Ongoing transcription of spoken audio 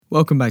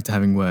Welcome back to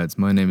Having Words.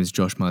 My name is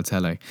Josh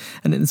Martello,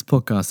 and in this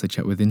podcast I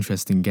chat with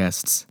interesting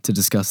guests to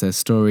discuss their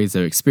stories,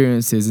 their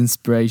experiences,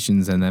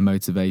 inspirations and their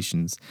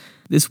motivations.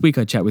 This week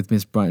I chat with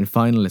Miss Brighton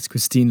finalist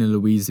Christina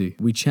Luizu.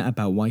 We chat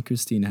about why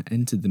Christina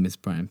entered the Miss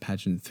Brighton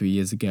pageant 3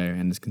 years ago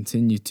and has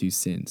continued to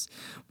since.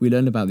 We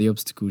learn about the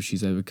obstacles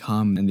she's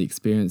overcome and the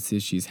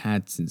experiences she's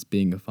had since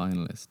being a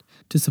finalist.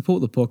 To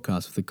support the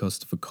podcast with the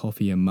cost of a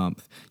coffee a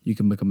month, you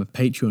can become a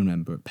Patreon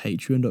member at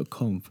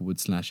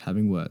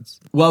patreon.com/havingwords.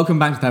 Welcome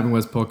back to the Having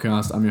Words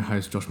podcast. I'm your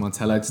host, Josh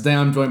Martello. Today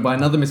I'm joined by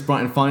another Miss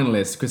Brighton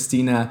finalist,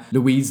 Christina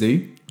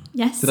Luizu.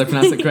 Yes. Did I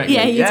pronounce it correctly?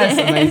 Yeah, you yes,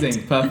 did.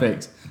 Amazing,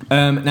 perfect.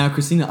 Now,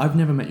 Christina, I've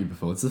never met you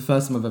before. It's the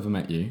first time I've ever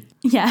met you.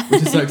 Yeah.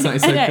 Which is so exciting,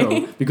 so I know.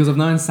 cool. Because I've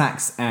known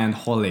Sax and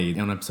Holly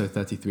on episode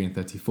 33 and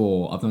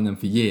 34. I've known them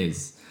for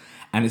years.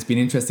 And it's been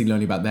interesting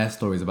learning about their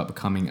stories about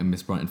becoming a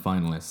Miss Brighton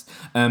finalist.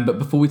 But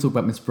before we talk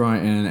about Miss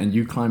Brighton and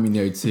you climbing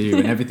the O2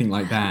 and everything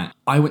like that,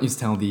 I want you to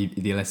tell the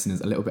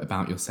listeners a little bit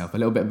about yourself, a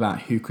little bit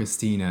about who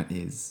Christina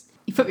is.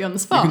 You put me on the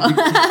spot.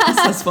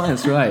 That's fine,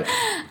 that's right.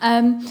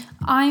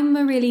 I'm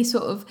a really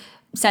sort of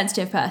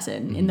sensitive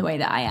person in the way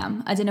that I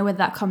am. I don't know whether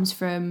that comes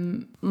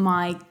from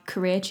my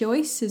career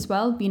choice as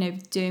well. You know,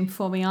 doing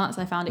performing arts,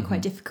 I found it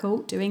quite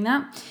difficult doing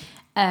that.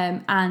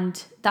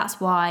 And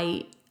that's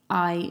why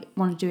I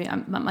want to do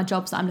it. My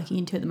jobs that I'm looking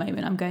into at the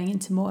moment, I'm going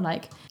into more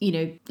like, you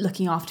know,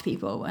 looking after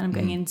people, and I'm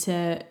going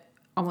into,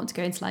 I want to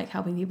go into like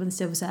helping people in the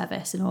civil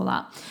service and all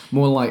that.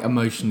 More like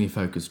emotionally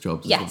focused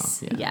jobs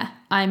Yes, as well. yeah.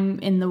 I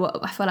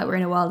feel like we're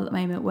in a world at the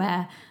moment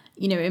where,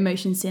 you know,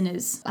 emotion sin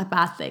is a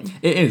bad thing.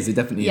 It is, it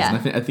definitely Yeah.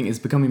 is. And I think it's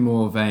becoming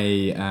more of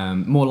a,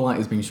 more light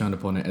is being shown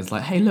upon it as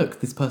like, hey,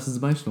 look, this person's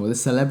emotional.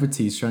 This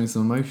celebrity is showing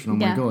some emotion. Oh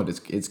my Yeah. God,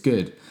 it's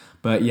good.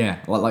 But yeah,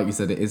 like you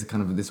said, it is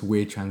kind of this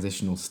weird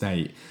transitional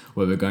state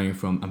where we're going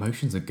from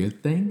emotion's a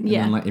good thing and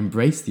then like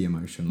embrace the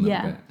emotion a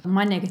little bit.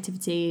 My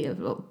negativity,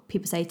 what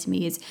people say to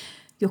me is,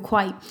 you're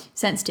quite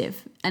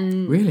sensitive.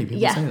 And Really?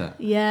 People say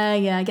that?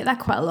 Yeah, I get that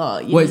quite a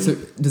lot. Wait, so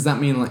does that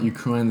mean like you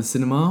cry in the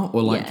cinema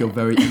or like you're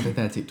very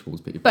empathetic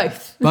towards people?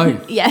 Both.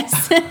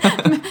 Yes.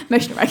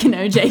 Emotional wreck,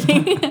 no,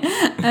 joking.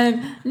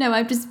 No,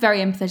 I'm just very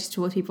empathetic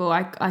towards people.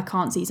 I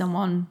can't see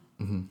someone,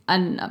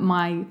 and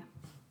my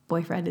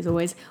boyfriend is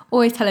always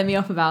telling me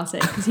off about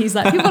it because he's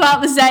like, people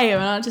aren't the same,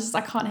 and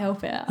I can't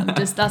help it.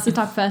 That's the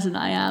type of person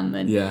I am,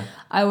 and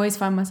I always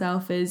find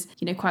myself as,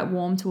 you know, quite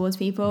warm towards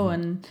people,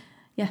 and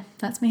yeah,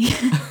 that's me.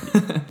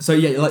 So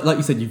yeah, like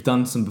you said, you've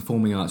done some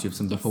performing arts, you have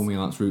some performing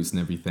arts roots and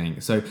everything.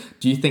 So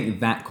do you think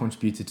that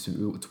contributed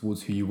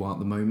towards who you are at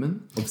the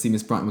moment? Obviously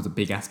Miss Brighton was a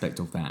big aspect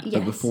of that,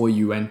 but before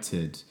you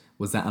entered,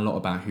 was that a lot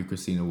about who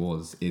Christina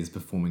is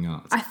performing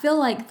arts? I feel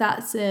like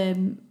that's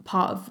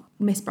part of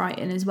Miss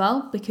Brighton as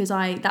well, because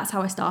that's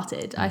how I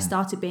started. I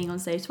started being on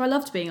stage, so I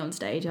loved being on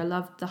stage. I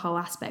loved the whole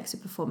aspects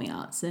of performing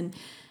arts, and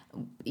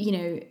you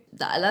know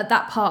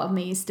that part of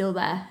me is still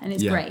there, and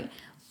it's great.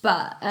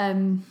 But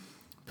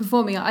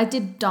performing, I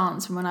did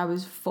dance from when I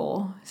was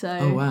 4. So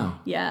oh wow,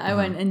 yeah, I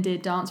went and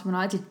did dance when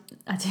I did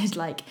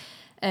like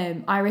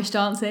Irish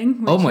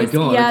dancing. Oh my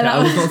God, yeah, okay. I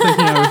was not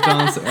thinking Irish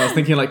dancing. I was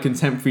thinking like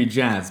contemporary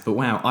jazz, but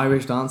wow,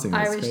 Irish dancing.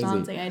 That's Irish crazy.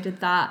 dancing. I did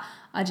that.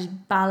 I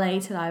did ballet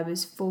till I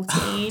was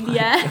 14.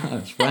 Yeah.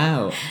 Gosh,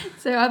 wow.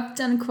 So I've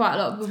done quite a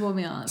lot of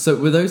performing arts. So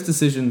were those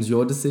decisions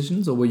your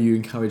decisions, or were you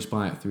encouraged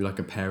by it through like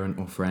a parent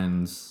or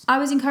friends? I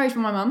was encouraged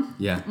by my mum.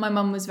 Yeah. My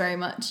mum was very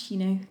much, you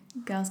know,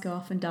 girls go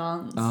off and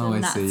dance, Oh, and I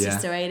that's see,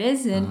 just the way it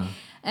is.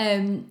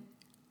 And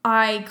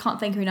I can't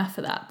thank her enough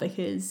for that,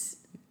 because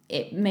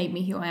it made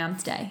me who I am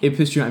today. It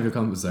pushed you out of your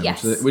comfort zone,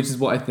 Yes. which is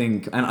what I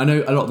think. And I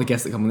know a lot of the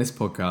guests that come on this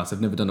podcast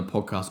have never done a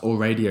podcast or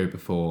radio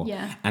before.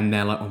 Yeah. And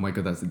they're like, oh my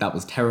God, that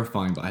was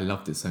terrifying, but I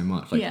loved it so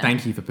much. Like, Yeah.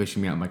 thank you for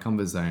pushing me out of my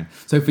comfort zone.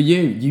 So for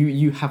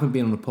you haven't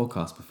been on a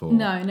podcast before.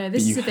 No,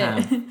 this is a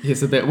bit...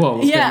 It's a bit,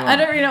 what's yeah, going on? I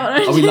don't really know what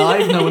I'm Are we doing.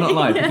 live? No, we're not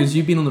live, Yeah. because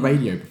you've been on the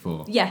radio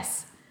before.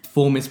 Yes.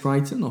 For Miss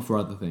Brighton or for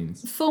other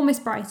things? For Miss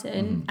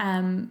Brighton,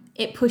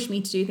 it pushed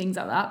me to do things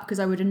like that, because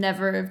I would have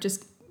never have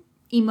just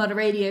emailed a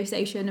radio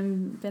station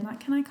and been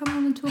like, can I come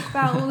on and talk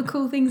about all the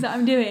cool things that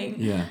I'm doing?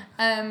 Yeah.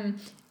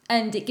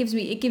 And it gives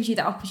you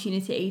that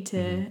opportunity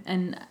to,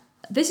 and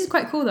this is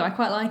quite cool though. I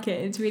quite like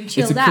it. It's really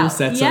chilled It's a cool out.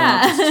 setup.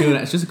 Yeah. It's chilled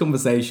out. It's just a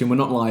conversation. We're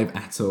not live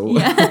at all.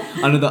 Yeah.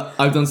 I know that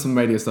I've done some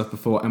radio stuff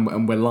before,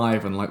 and we're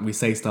live, and like we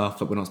say stuff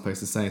that we're not supposed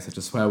to say, such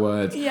as swear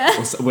words. Yeah.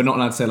 Or we're not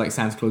allowed to say like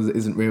Santa Claus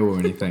isn't real or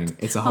anything.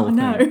 It's a whole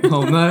no. thing.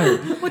 Oh no.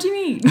 What do you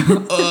mean?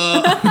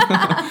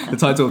 The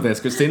title of this: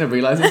 Christina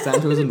realizes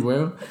Santa isn't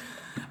real.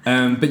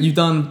 But you've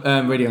done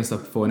radio and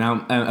stuff before.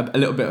 Now, a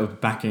little bit of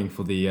backing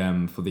for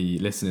the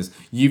listeners.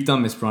 You've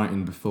done Miss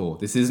Brighton before.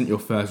 This isn't your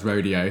first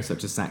rodeo,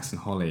 such as Sax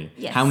and Holly.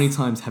 Yes. How many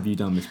times have you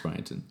done Miss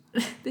Brighton?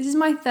 This is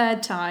my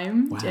 3rd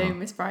time Wow. doing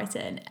Miss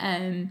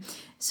Brighton.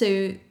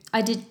 So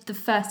I did the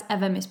first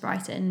ever Miss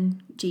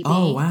Brighton GB.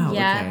 Oh, wow,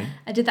 Yeah, okay.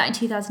 I did that in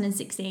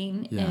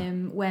 2016, Yeah.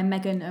 where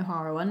Megan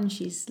O'Hara won.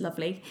 She's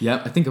lovely.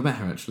 Yeah, I think I met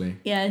her actually.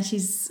 Yeah, and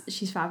she's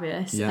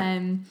fabulous. Yeah.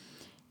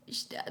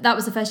 that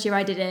was the first year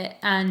I did it,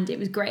 and it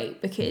was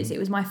great because it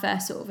was my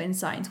first sort of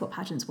insight into what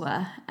pageants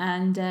were.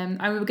 And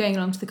I remember going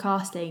along to the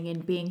casting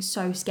and being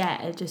so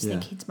scared, just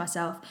thinking to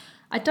myself,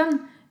 I'd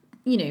done,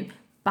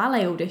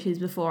 ballet auditions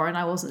before and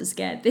I wasn't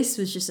scared. This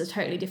was just a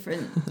totally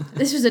different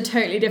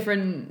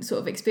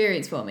sort of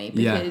experience for me,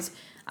 because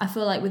I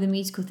feel like with a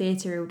musical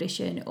theatre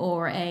audition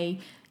or a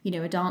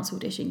dance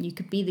audition, you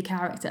could be the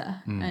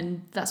character.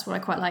 And that's what I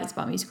quite liked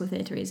about musical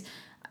theatre, is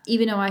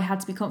even though I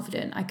had to be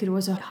confident, I could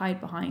also hide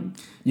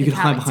behind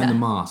hide behind the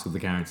mask of the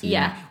character.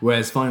 Yeah.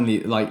 Whereas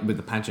finally, like with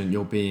the pageant,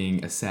 you're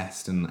being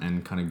assessed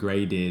and kind of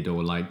graded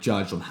or like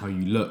judged on how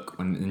you look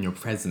and your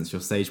presence, your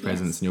stage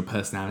presence and your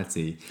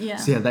personality. Yeah.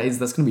 So that's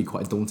going to be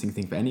quite a daunting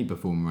thing for any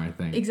performer, I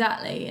think.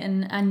 Exactly.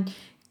 And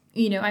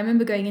I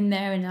remember going in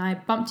there and I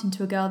bumped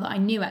into a girl that I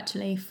knew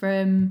actually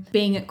from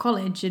being at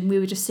college, and we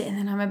were just sitting there,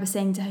 and I remember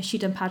saying to her,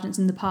 she'd done pageants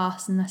in the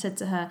past, and I said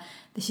to her,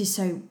 this is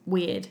so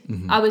weird.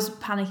 I was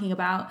panicking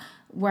about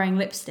wearing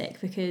lipstick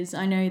because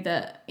I know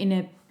that in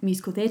a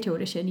musical theatre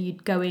audition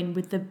you'd go in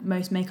with the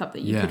most makeup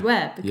that you could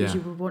wear because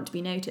you would want to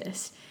be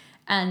noticed.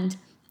 And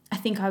I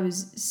think I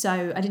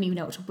didn't even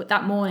know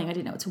that morning I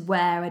didn't know what to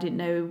wear, I didn't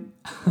know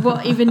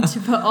what even to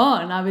put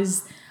on.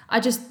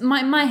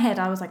 My head,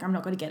 I was like, I'm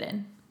not going to get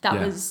in. That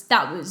was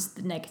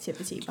the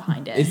negativity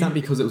behind it. Is that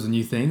because it was a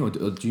new thing, or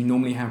do you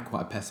normally have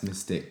quite a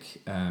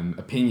pessimistic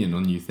opinion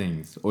on new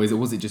things, or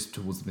was it just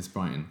towards Miss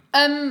Brighton?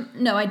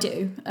 No, I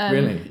do.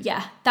 Really?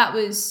 Yeah, that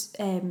was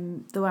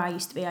the way I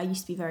used to be. I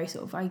used to be very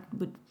sort of, I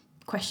would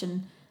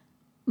question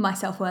my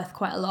self-worth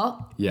quite a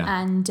lot. Yeah.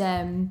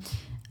 And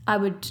I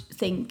would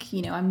think,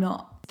 I'm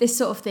not, this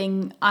sort of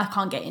thing I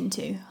can't get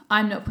into.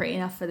 I'm not pretty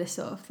enough for this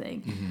sort of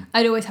thing.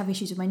 I'd always have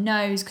issues with my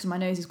nose because my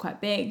nose is quite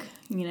big,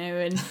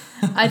 and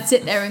I'd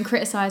sit there and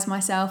criticise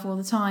myself all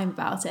the time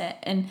about it.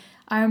 And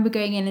I remember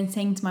going in and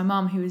saying to my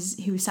mum, who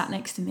was sat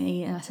next to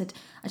me, and I said,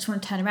 I just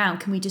want to turn around.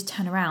 Can we just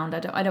turn around?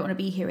 I don't want to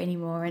be here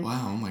anymore. And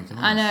wow, oh my gosh.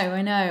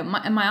 I know.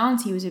 My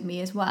auntie was with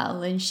me as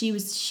well, and she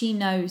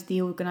knows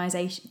the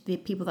organisation, the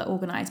people that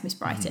organise Miss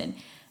Brighton.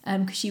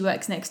 Because she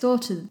works next door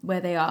to where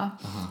they are,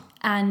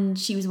 and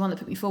she was the one that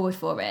put me forward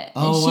for it.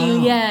 Oh,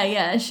 and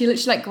wow. She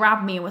literally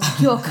grabbed me and was like,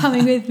 "You're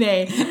coming with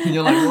me." And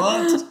you're like,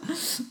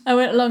 what? I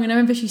went along, and I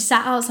remember she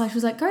sat outside. She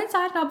was like, "Go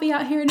inside, and I'll be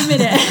out here in a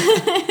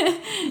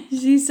minute."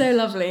 She's so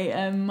lovely,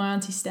 my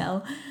auntie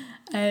Stell.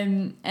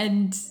 And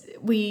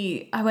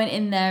I went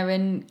in there,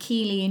 and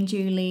Keely and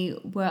Julie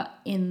were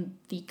in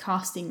the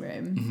casting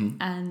room,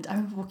 and I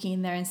remember walking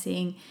in there and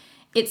seeing.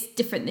 It's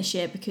different this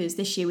year because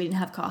this year we didn't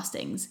have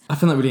castings. I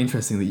find that really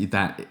interesting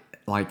that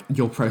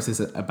your process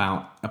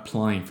about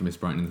applying for Miss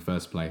Brighton in the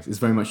first place is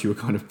very much, you were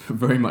kind of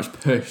very much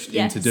pushed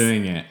into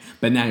doing it,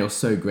 but now you're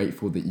so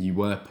grateful that you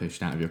were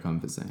pushed out of your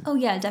comfort zone. Oh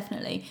yeah,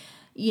 definitely.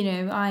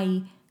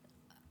 I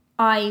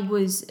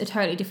was a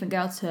totally different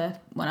girl to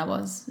when I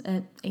was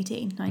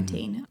 18,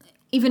 19.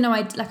 Even though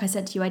like I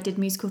said to you, I did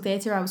musical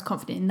theatre, I was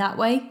confident in that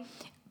way,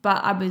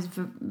 but I was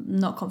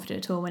not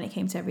confident at all when it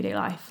came to everyday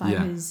life.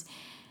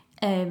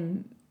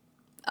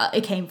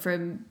 It came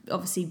from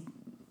obviously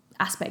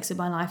aspects of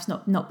my life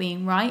not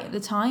being right at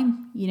the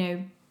time,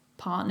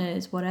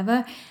 partners,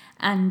 whatever.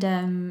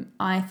 And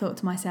I thought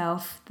to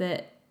myself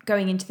that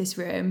going into this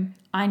room,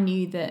 I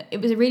knew that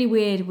it was a really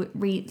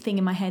weird thing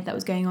in my head that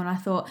was going on. I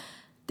thought,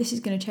 this is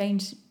going to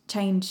change.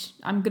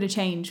 I'm going to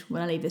change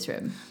when I leave this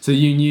room. So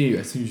you knew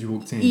as soon as you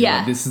walked in,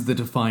 this is the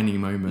defining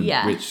moment,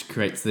 which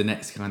creates the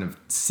next kind of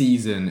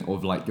season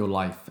of like your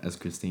life as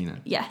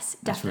Christina. Yes,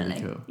 definitely.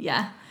 That's really cool.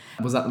 Yeah.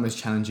 Was that the most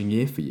challenging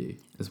year for you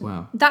as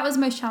well? That was the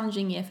most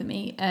challenging year for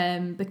me,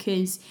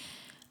 because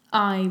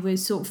I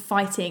was sort of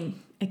fighting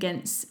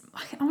against,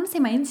 I want to say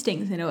my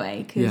instincts in a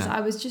way, because I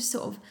was just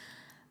sort of,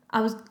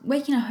 I was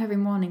waking up every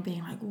morning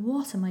being like,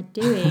 what am I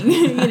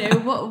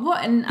doing?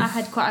 What? And I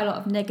had quite a lot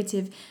of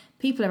negative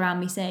people around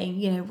me saying,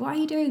 what are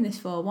you doing this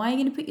for? Why are you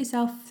going to put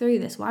yourself through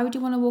this? Why would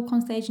you want to walk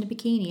on stage in a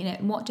bikini,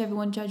 and watch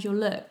everyone judge your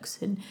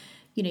looks? And,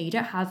 you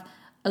don't have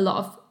a lot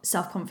of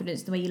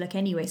self-confidence the way you look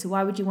anyway, so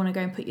why would you want to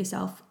go and put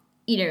yourself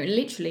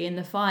literally in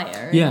the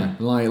fire? Yeah,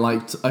 like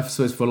I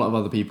suppose for a lot of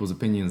other people's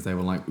opinions, they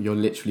were like, you're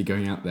literally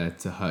going out there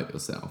to hurt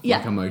yourself,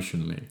 like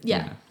emotionally.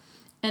 Yeah.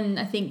 And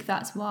I think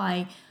that's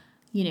why,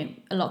 a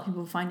lot of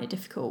people find it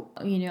difficult,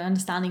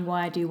 understanding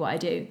why I do what I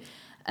do.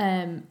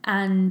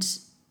 And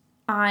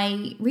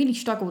I really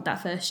struggled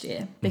that first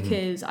year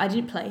because I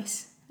didn't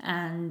place,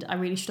 and I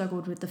really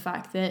struggled with the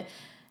fact that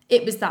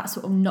it was that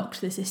sort of knock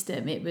to the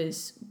system. It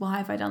was, why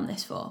have I done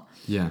this for?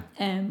 Yeah.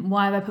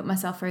 Why have I put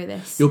myself through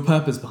this? Your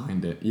purpose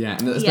behind it, yeah.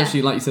 And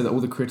especially, like you said, that all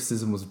the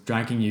criticism was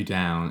dragging you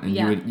down, and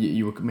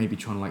you were maybe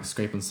trying to like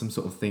scrape on some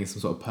sort of thing, some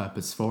sort of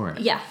purpose for it.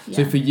 Yeah.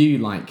 So for you,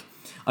 like,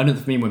 I know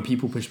for me, when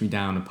people push me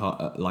down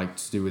apart, like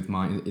to do with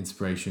my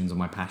inspirations or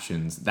my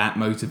passions, that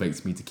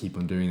motivates me to keep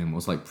on doing them,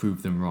 or like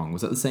prove them wrong.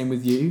 Was that the same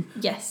with you?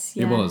 Yes.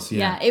 Yeah. It was,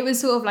 yeah. Yeah, it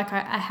was sort of like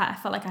I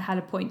felt like I had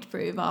a point to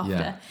prove after.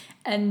 Yeah.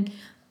 And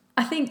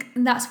I think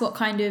that's what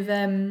kind of,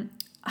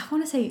 I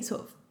want to say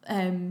sort of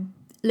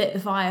lit the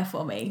fire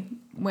for me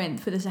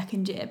for the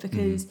second year,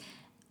 because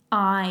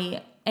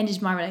I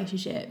ended my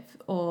relationship,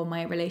 or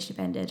my relationship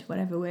ended,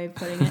 whatever way of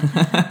putting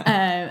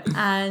it.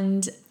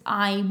 And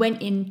I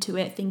went into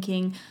it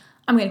thinking,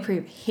 I'm going to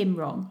prove him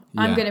wrong.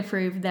 I'm going to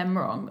prove them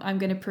wrong. I'm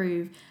going to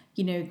prove,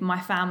 my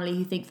family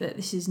who think that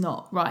this is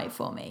not right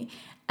for me.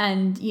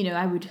 And,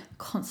 I would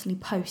constantly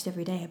post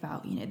every day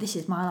about, this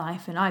is my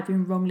life and I've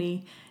been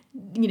wrongly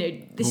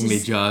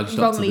judged.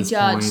 Wrongly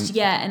judged.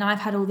 Yeah. And I've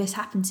had all this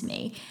happen to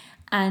me.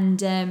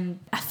 And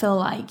I feel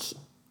like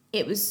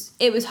it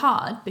was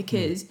hard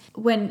because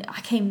when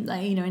I came,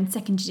 in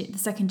the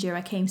second year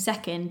I came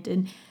second,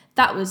 and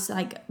that was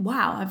like,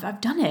 wow,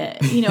 I've done it.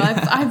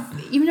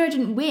 I've even though I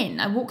didn't win,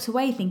 I walked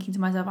away thinking to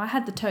myself, I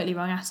had the totally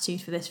wrong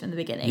attitude for this from the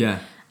beginning. Yeah.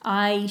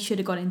 I should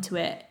have gone into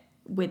it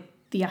with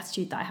the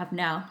attitude that I have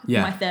now.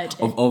 Yeah. My third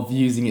year. Of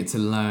using it to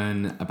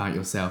learn about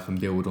yourself and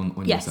build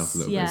on yourself a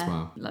little bit as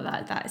well.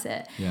 Like that is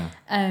it. Yeah.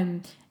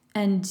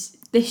 And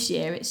this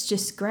year it's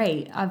just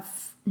great.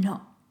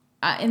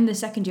 In the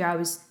second year I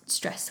was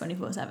stressed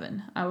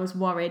 24/7. I was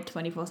worried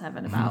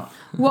 24/7 about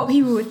what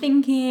people were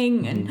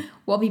thinking and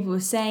what people were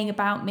saying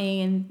about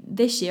me. And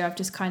this year I've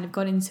just kind of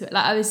got into it.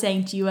 Like I was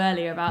saying to you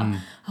earlier about,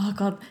 oh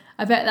God,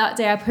 I bet that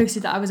day I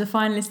posted that I was a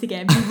finalist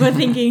again. People were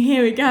thinking,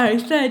 here we go,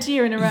 third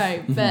year in a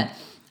row. But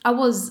I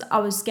was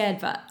scared,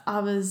 but I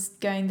was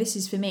going, this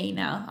is for me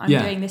now. I'm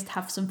doing this to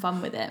have some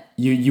fun with it.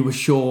 You were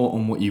sure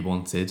on what you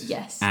wanted.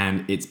 Yes.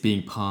 And it's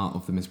being part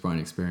of the Miss Brighton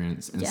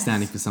experience and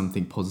standing for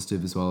something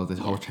positive as well. The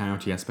whole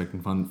charity aspect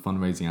and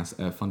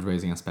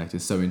fundraising aspect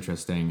is so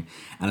interesting.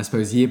 And I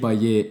suppose year by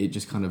year, it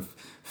just kind of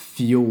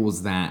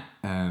fuels that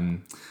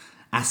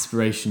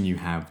aspiration you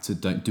have to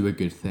do a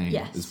good thing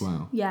as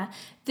well. Yeah.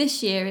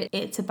 This year,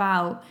 it's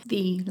about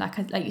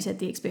like you said,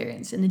 the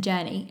experience and the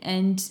journey.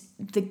 And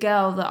the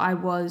girl that I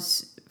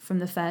was from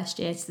the first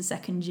year to the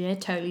second year,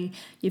 totally,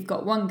 you've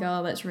got one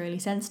girl that's really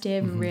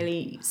sensitive and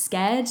really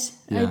scared,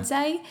 I'd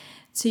say,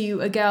 to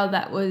a girl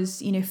that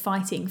was,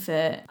 fighting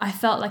for, I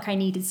felt like I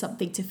needed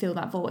something to fill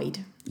that void.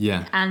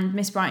 Yeah. And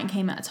Miss Brighton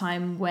came at a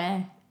time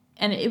where,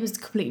 and it was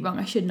completely wrong,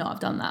 I should not have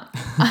done that.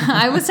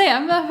 I would say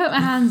I'm going to put my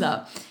hands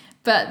up.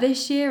 But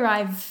this year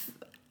I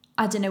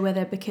don't know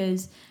whether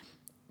because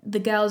the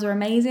girls are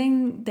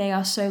amazing. They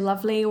are so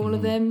lovely, all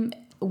of them.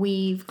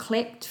 We've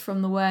clicked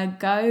from the word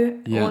go.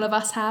 Yeah. All of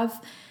us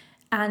have.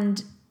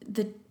 And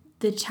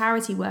the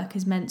charity work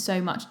has meant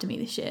so much to me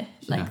this year.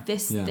 Like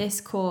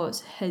this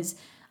cause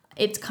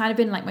it's kind of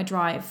been like my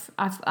drive.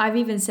 I've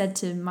even said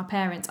to my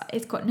parents,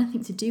 it's got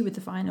nothing to do with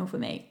the final for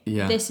me.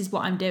 Yeah. This is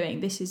what I'm doing.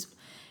 This is,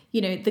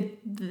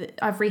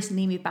 I've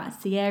recently moved back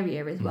to the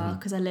area as well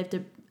because I lived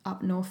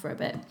up north for a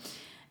bit.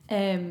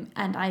 And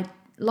I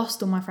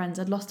lost all my friends.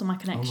 I'd lost all my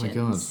connections.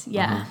 Oh my God.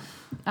 Yeah.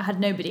 I had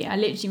nobody. I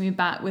literally moved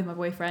back with my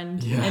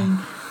boyfriend and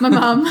my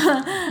mum.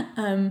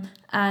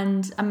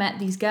 And I met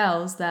these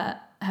girls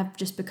that have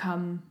just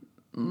become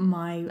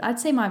I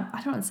don't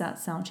want to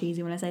sound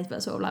cheesy when I say this,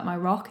 but sort of like my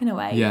rock in a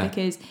way. Yeah.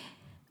 Because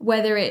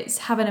whether it's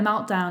having a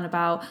meltdown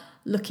about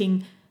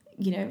looking,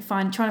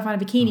 trying to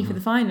find a bikini for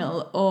the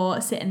final, or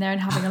sitting there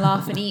and having a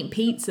laugh and eating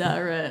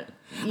pizza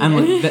and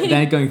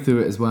they're going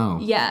through it as well.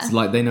 Yeah.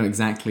 So they know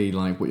exactly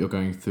what you're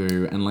going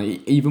through, and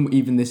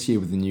even this year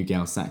with the new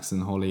girls,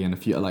 Saxon, Holly, and a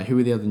few who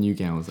are the other new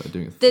girls that are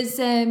doing it? There's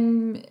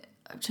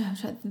I'll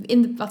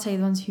tell you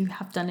the ones who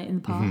have done it in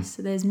the past.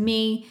 So there's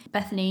me,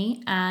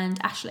 Bethany, and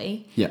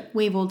Ashley. Yeah.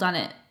 We've all done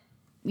it,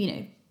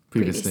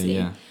 previously.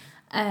 Yeah.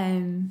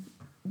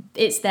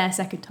 It's their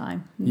second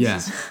time.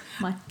 This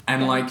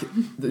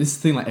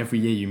thing, every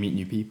year you meet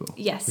new people.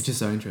 Yes. Which is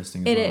so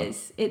interesting. It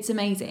is. It's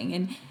amazing.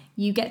 And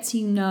you get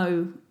to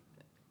know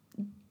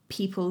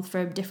people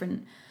from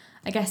different,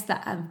 I guess,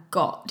 that have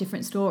got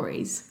different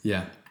stories.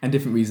 Yeah. And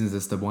different reasons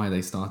as to why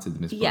they started the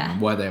Miss Brighton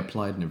and why they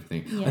applied and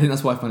everything. Yeah. I think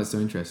that's why I find it so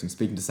interesting.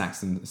 Speaking to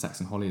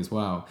Saxon Holly as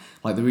well,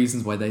 the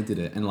reasons why they did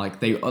it, and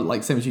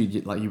same as you,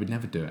 you would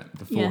never do it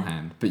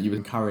beforehand, but you were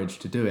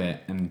encouraged to do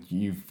it, and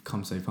you've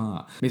come so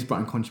far. Miss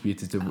Brighton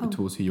contributed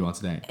towards who you are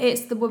today.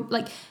 It's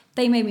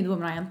they made me the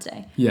woman I am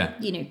today. Yeah.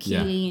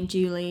 Keely and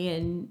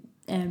Julie,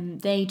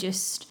 and they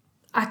just,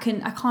 I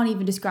can't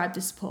even describe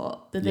the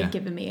support that they've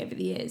given me over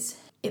the years.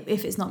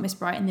 If it's not Miss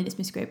Brighton, then it's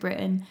Miss Great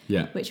Britain,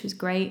 which was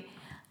great.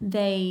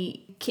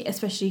 They,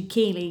 especially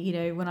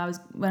Keely, when I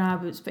was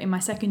in my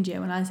second year,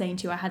 when I was saying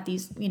to you, I had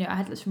these, I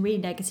had some really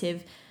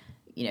negative,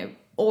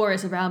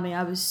 auras around me.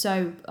 I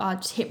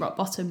just hit rock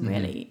bottom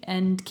really.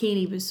 And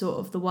Keely was sort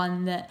of the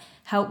one that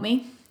helped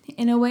me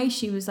in a way.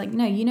 She was like,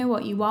 no, you know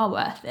what, you are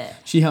worth it.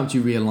 She helped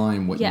you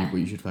realign what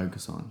you should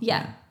focus on.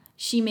 Yeah.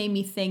 She made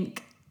me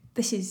think,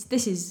 this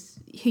is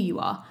who you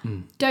are.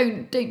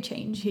 Don't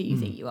change who you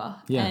think you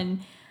are. Yeah. And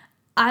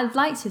I'd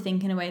like to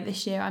think in a way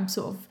this year I'm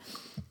sort of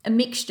a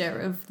mixture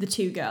of the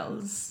two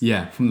girls.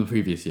 Yeah, from the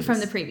previous years.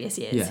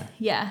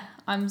 Yeah.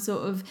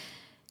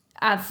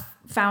 I've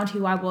found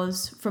who I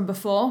was from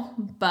before,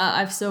 but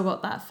I've still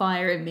got that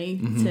fire in me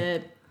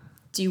to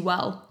do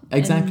well.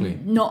 Exactly.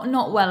 And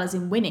not well as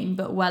in winning,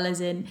 but well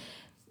as in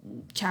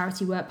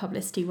charity work,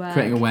 publicity work.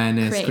 Creating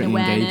awareness,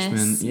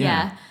 engagement.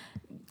 Yeah.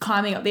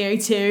 Climbing up the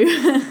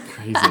O2.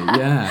 Crazy,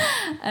 yeah.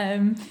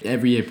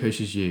 Every year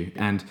pushes you.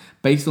 And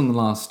based on the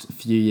last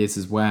few years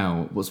as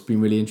well, what's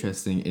been really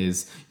interesting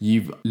is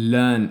you've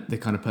learned the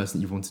kind of person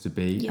that you wanted to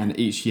be. Yeah. And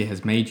each year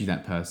has made you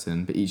that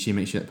person, but each year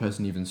makes you that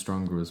person even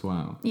stronger as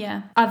well.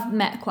 Yeah. I've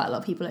met quite a lot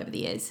of people over the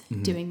years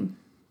doing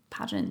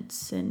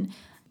pageants, and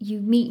you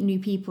meet new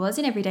people, as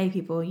in everyday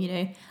people, you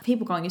know.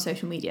 People go on your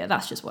social media,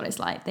 that's just what it's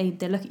like. They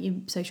look at your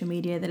social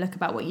media, they look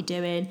about what you're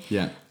doing.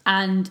 Yeah.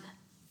 And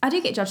I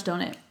do get judged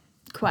on it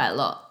quite a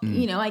lot.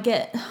 You know,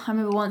 I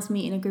remember once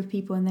meeting a group of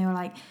people and they were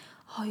like,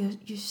 oh,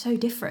 you're so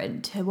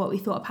different to what we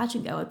thought a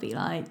pageant girl would be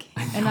like.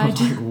 And I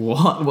was like,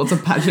 what? What's a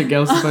pageant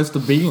girl supposed to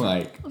be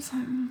like? I was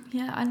like,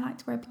 yeah, I like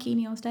to wear a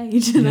bikini on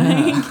stage.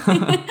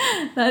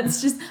 Like,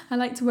 that's just, I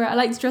like to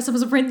dress up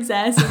as a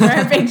princess and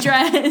wear a big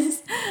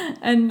dress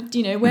and,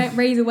 you know,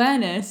 raise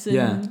awareness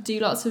and do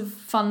lots of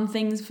fun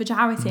things for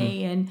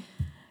charity. And,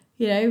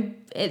 you know,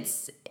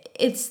 it's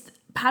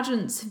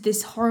pageants have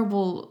this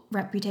horrible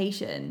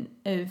reputation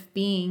of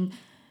being,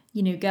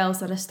 you know, girls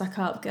that are stuck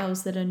up,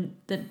 girls that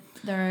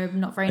are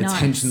not very nice.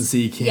 Attention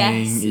seeking.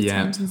 Yes,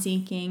 attention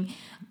seeking.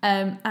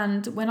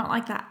 And we're not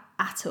like that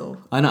at all.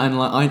 I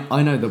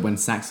know that when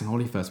Sax and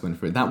Holly first went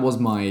for it, that was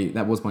my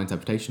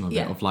interpretation of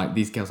it. Of like,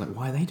 these girls, like,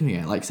 why are they doing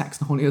it? Like, Sax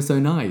and Holly are so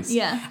nice.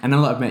 Yeah. And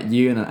now that I've met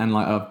you and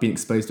like I've been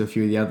exposed to a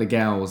few of the other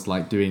girls,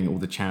 like doing all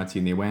the charity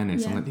and the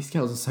awareness, I'm like, these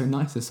girls are so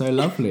nice, they're so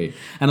lovely.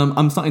 And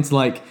I'm starting to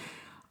like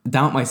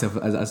doubt myself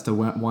as to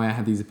why I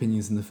had these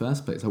opinions in the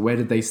first place. Like, where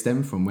did they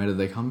stem from? Where did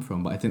they come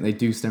from? But I think they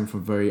do stem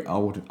from very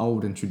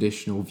old and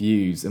traditional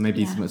views, and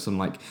maybe some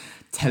like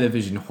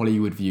television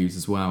Hollywood views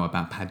as well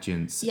about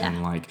pageants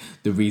and like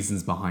the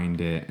reasons behind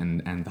it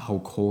and the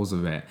whole cause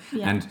of it.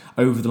 And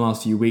over the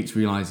last few weeks,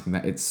 realizing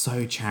that it's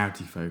so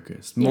charity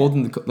focused, more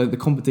than the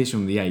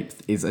competition on the 8th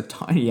is a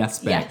tiny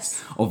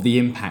aspect of the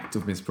impact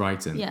of Miss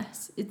Brighton.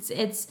 Yes,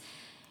 it's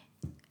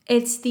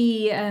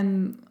the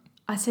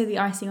I say the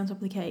icing on top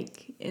of the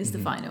cake is the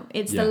final.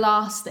 It's the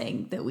last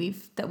thing that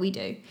we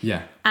do.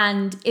 Yeah.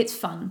 And it's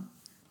fun.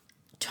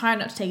 Try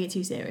not to take it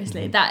too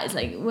seriously. That is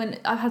like, when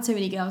I've had so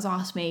many girls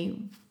ask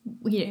me,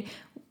 you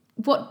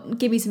know,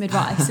 give me some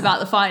advice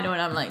about the final,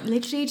 and I'm like,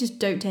 literally just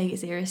don't take it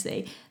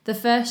seriously. The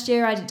first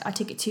year I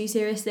took it too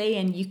seriously,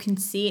 and you can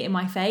see it in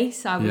my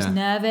face. I was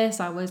nervous.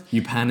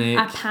 You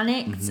panicked. I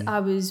panicked. I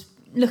was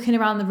looking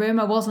around the room.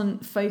 I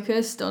wasn't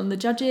focused on the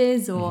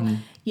judges, or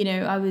you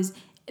know, I was.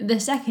 The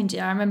second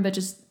year, I remember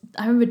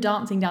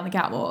dancing down the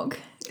catwalk.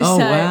 Oh,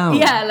 so, wow.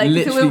 Yeah, like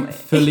literally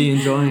fully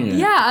enjoying it.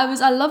 Yeah,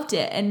 I loved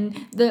it. And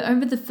I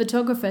remember the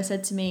photographer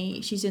said to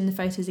me, she's doing the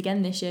photos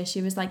again this year,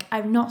 she was like,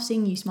 I've not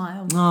seen you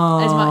smile as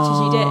much as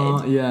you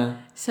did. Yeah.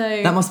 So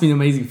that must have been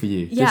amazing for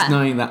you. Yeah. Just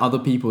knowing that other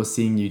people are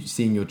seeing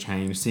your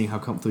change, seeing how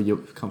comfortable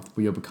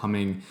you're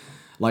becoming,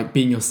 like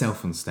being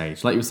yourself on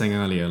stage. Like you were saying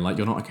earlier, like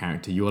you're not a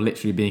character, you are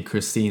literally being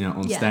Christina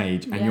on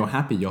stage, and you're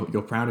happy,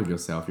 you're proud of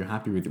yourself, you're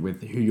happy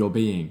with who you're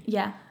being.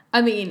 Yeah.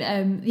 I mean,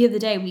 the other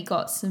day we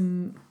got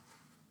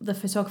the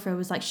photographer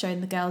was like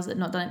showing the girls that had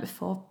not done it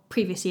before,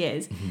 previous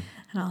years.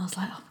 And I was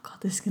like, oh my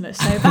God, this is going to look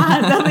so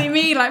bad. That'll be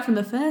me, like from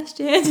the first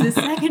year to the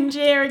second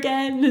year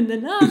again. And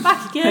then,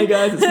 back again. Hey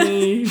guys, it's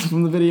me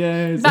from the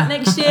videos. Back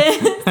next year. See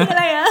you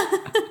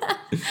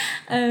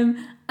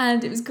later.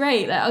 And it was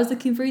great. Like, I was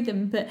looking through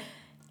them, but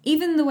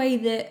even the way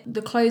that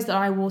the clothes that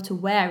I wore to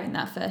wear in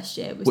that first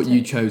year was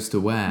you chose to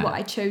wear. What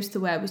I chose to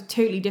wear was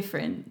totally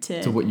different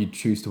to what you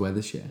choose to wear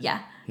this year.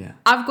 Yeah. Yeah.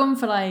 I've gone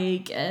for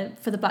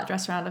for the black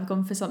dress round, I've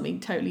gone for something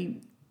totally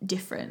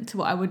different to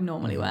what I would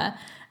normally wear.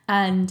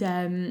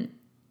 And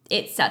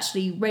it's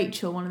actually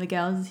Rachel, one of the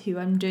girls who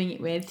I'm doing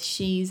it with.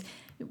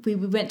 We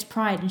went to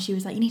Pride and she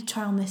was like, you need to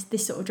try on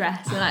this sort of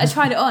dress. And I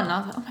tried it on and I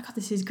was like, oh my God,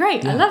 this is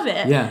great. I love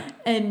it. Yeah.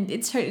 And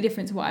it's totally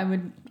different to what I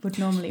would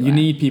normally wear. You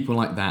need people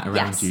like that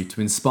around you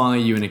to inspire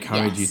you and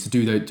encourage you to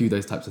do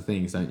those types of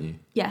things, don't you?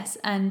 Yes.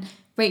 And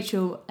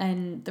Rachel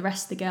and the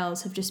rest of the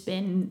girls have just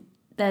been,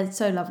 they're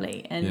so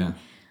lovely. And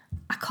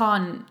I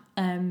can't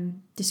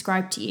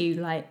describe to you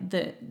like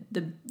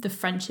the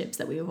friendships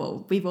that we've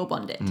all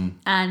bonded.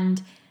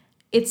 And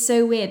it's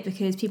so weird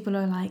because people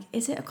are like,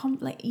 is it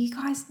like you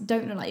guys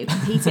don't look like you're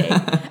competing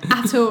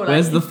at all.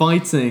 Where's the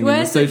fighting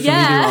and the social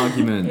media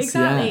arguments?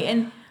 Exactly.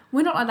 And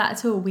we're not like that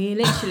at all. We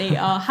literally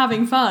are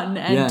having fun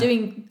and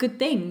doing good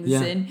things.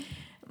 Yeah. And,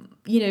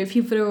 you know,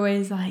 people are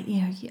always like,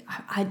 you know,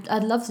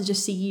 I'd love to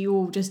just see you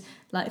all just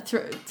like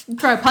throw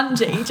a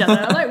punch at each other.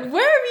 I'm like,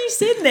 where have you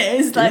seen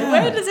this? Like,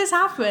 where does this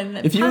happen?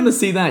 If you want to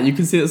see that, you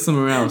can see it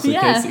somewhere else. Okay?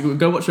 Yeah. So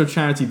go watch your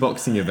charity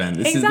boxing event.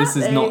 This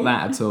is not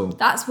that at all.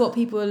 That's what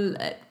people...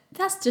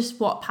 That's just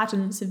what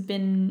pageants have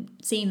been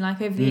seen like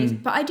over the years.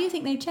 But I do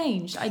think they've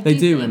changed. They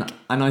do,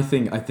 and I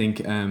think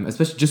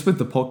especially just with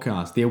the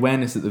podcast, the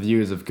awareness that the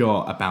viewers have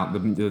got about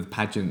the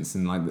pageants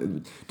and like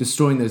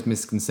destroying those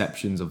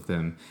misconceptions of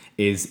them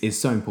is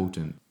so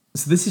important.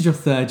 So this is your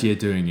third year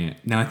doing it.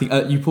 Now, I think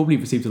you probably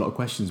received a lot of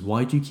questions.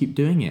 Why do you keep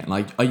doing it?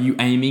 Like, are you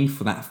aiming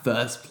for that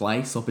first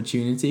place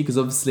opportunity? Because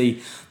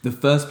obviously the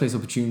first place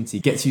opportunity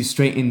gets you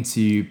straight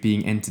into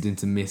being entered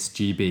into Miss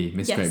GB,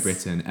 Miss Yes. Great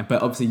Britain.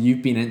 But obviously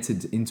you've been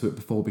entered into it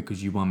before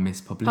because you won Miss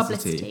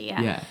Publicity.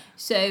 Yeah.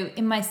 So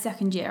in my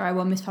second year, I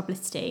won Miss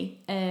Publicity.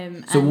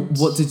 So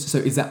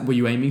is that, were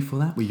you aiming for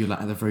that? Were you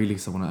like, at the very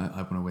least, I want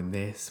to win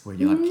this? Were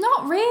you like...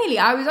 Not really.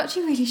 I was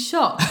actually really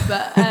shocked.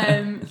 But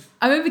I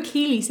remember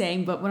Keely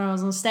saying, but when I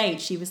was on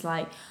stage, she was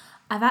like,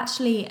 I've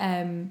actually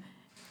had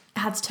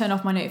to turn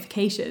off my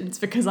notifications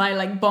because I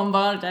like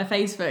bombarded her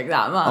Facebook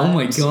that much. Oh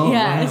my God.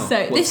 Yeah. Wow.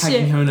 So this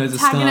tagging year, her as a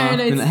star.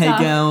 And like, hey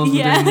girls,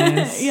 we're doing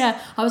this. Yeah.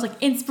 I was like,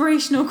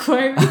 inspirational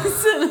quotes.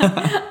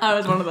 I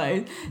was one of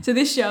those. So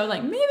this year I was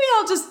like, maybe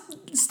I'll just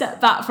step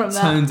back from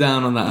that. Tone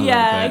down on that a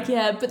little bit.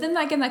 Yeah. But then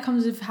again, that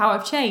comes with how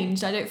I've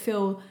changed. I don't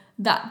feel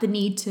that the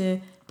need to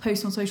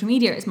post on social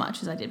media as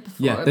much as I did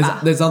before.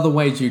 Yeah, there's other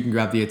ways you can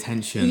grab the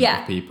attention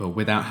Yeah. of people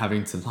without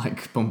having to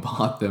like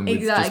bombard them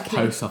with just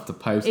post after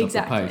post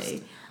after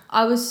post.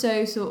 I was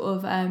so sort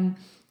of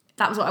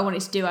that was what I wanted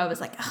to do. I was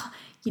like,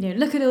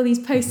 look at all these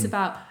posts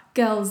about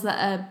girls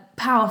that are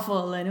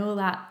powerful and all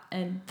that,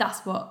 and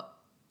that's what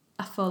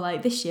I feel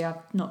like this year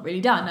I've not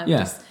really done.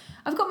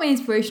 I've got my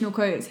inspirational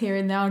quotes here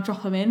and there. I'll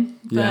drop them in,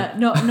 but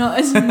not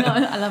as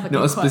I love a good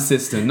not as quote.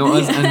 persistent, not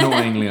as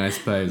annoyingly, I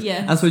suppose.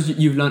 Yeah. I suppose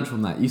you've learned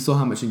from that. You saw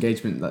how much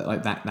engagement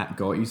that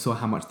got. You saw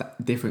how much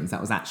that difference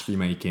that was actually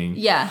making.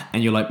 Yeah.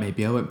 And you're like,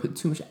 maybe I won't put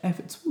too much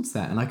effort towards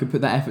that, and I could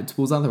put that effort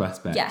towards other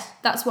aspects. Yeah,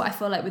 that's what I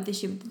feel like with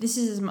this year. This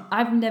is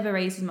I've never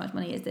raised as much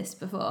money as this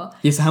before.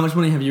 Yeah. So how much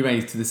money have you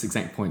raised to this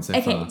exact point so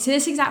far? Okay, to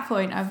this exact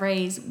point, I've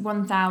raised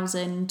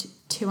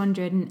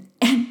 £1,200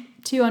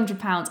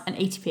 and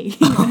 80p.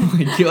 Oh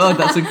my God,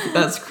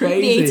 that's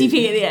crazy. The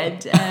 80p at the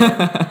end.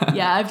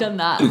 Yeah, I've done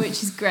that,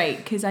 which is great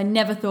because I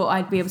never thought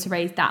I'd be able to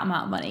raise that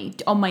amount of money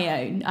on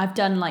my own. I've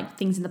done like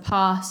things in the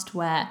past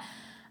where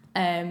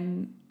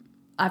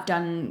I've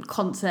done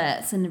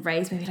concerts and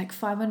raised maybe like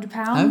 £500.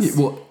 Have you?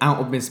 What, out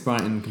of Miss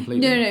Brighton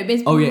completely? No,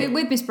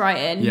 with Miss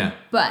Brighton. Yeah.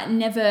 But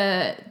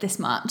never this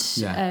much.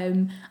 Yeah.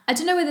 I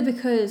don't know whether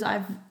because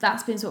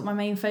that's been sort of my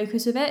main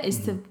focus of it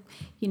is to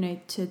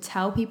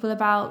tell people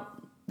about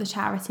the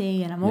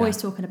charity, and I'm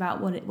always talking about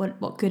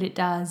what good it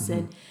does,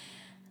 and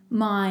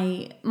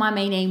my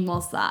main aim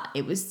was that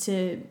it was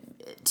to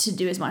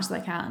do as much as I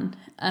can,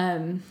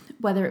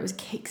 whether it was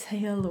cake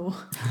sale or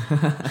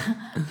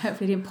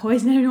hopefully didn't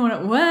poison anyone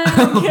at work.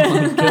 Oh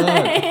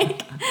my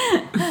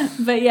God.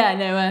 But yeah,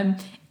 no,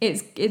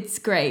 it's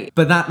great.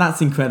 But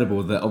that's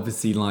incredible that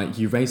obviously like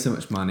you raise so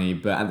much money,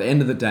 but at the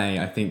end of the day,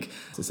 I think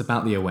it's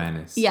about the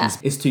awareness. Yeah.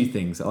 It's two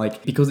things.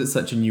 Like, because it's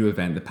such a new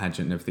event, the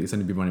pageant and everything, it's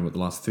only been running the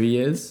last 3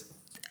 years?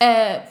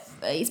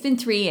 It's been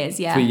 3 years,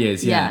 yeah. 3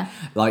 years, yeah.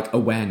 Like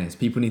awareness.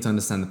 People need to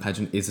understand the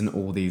pageant isn't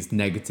all these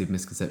negative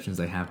misconceptions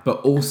they have,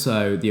 but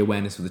also the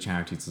awareness for the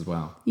charities as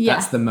well. Yeah.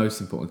 That's the most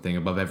important thing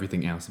above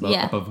everything else.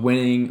 Above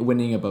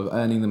winning, above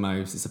earning the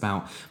most. It's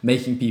about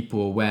making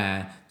people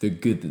aware the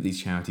good that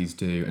these charities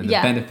do and the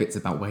benefits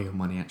about where your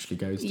money actually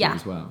goes to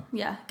as well.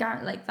 Yeah,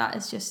 Garrett, like that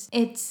is just,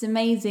 it's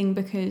amazing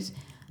because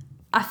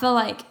I feel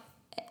like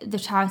the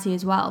charity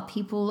as well,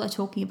 people are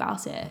talking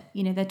about it.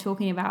 They're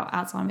talking about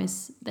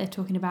Alzheimer's, they're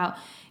talking about,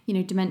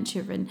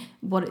 dementia and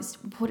what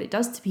it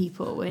does to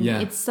people. And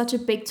it's such a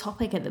big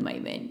topic at the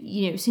moment.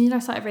 As soon as I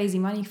started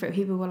raising money for it,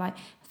 people were like,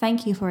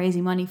 thank you for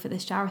raising money for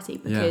this charity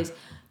because,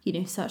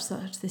 such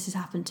this has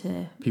happened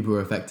to... People were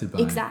affected by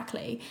it.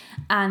 Exactly.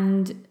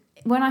 And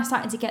when I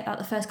started to get that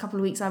the first couple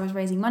of weeks I was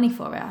raising money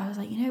for it, I was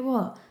like, you know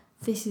what?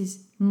 This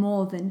is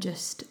more than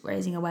just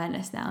raising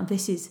awareness now.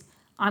 This is...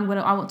 I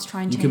want to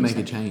try and change. You can make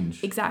something. a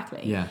change.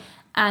 Exactly. Yeah.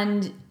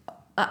 And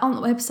on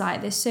the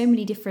website, there's so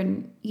many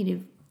different,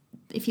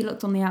 if you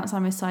looked on the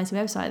Alzheimer's Society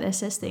website, there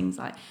says things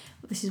like,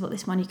 this is what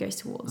this money goes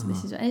towards. And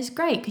it's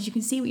great because you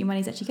can see what your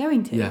money's actually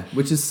going to. Yeah,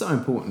 which is so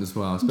important as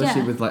well,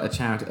 especially with like a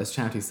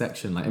charity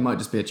section. Like it might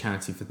just be a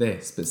charity for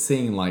this, but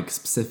seeing like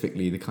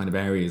specifically the kind of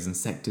areas and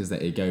sectors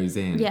that it goes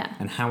in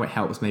and how it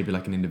helps maybe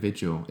like an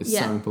individual is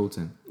so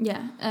important.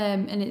 Yeah.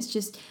 And it's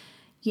just...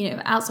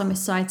 Alzheimer's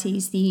Society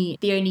is the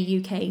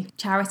only UK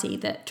charity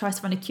that tries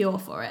to find a cure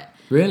for it.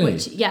 Really?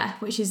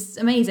 Which is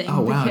amazing.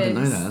 Oh wow, I didn't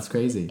know that. That's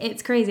crazy.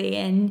 It's crazy,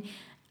 and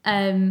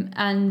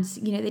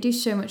they do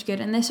so much good,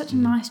 and they're such a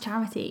nice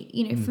charity.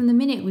 From the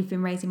minute we've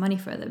been raising money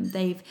for them,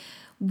 they've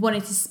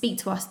wanted to speak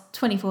to us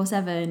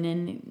 24/7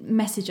 and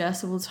message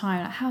us all the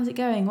time. Like, how's it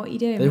going? What are you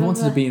doing? They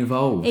wanted to be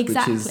involved,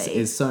 exactly. Which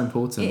is so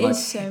important. It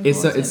is so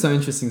important. It's so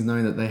interesting to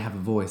know that they have a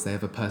voice, they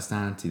have a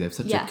personality, they have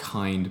such a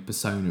kind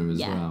persona as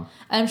well.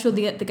 And I'm sure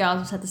the girls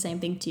have said the same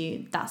thing to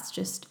you. That's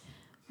just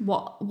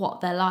what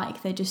they're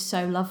like. They're just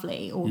so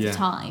lovely all the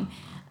time.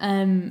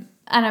 And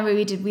I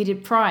mean, we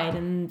did Pride,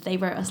 and they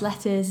wrote us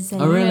letters and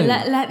saying, really?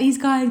 let these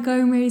guys go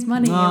and raise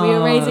money. And we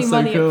were raising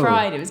money cool. at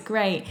Pride. It was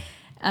great.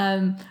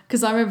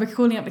 Because I remember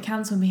calling up the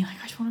council and being like,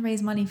 I just want to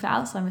raise money for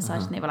Alzheimer's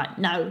Society. And they were like,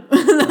 no.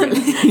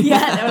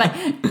 Yeah, they were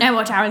like, no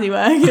more charity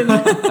work.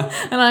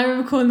 And I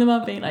remember calling them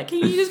up being like, can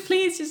you just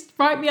please just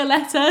write me a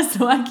letter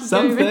so I can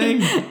Something.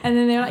 go? And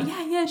then they were like,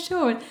 yeah,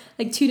 sure. And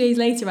like 2 days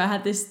later, I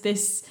had this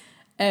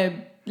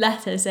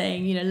letter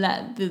saying,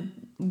 let the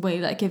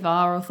way like give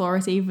our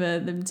authority for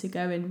them to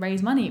go and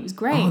raise money. It was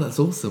great. Oh, that's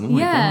awesome. Oh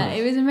my yeah, God.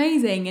 it was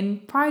amazing.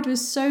 And Pride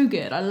was so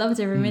good. I loved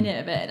every minute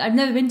of it. I've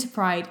never been to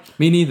Pride.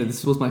 Me neither.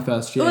 This was my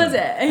first year. Was it?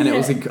 And it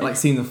was like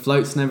seeing the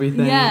floats and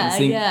everything. Yeah, and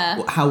seeing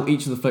yeah. how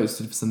each of the floats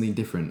stood for something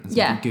different and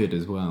something good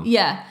as well.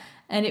 Yeah,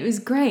 and it was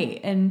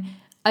great. And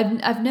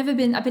I've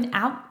been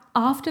out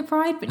after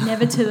Pride, but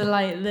never to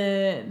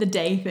the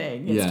day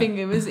thing.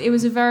 It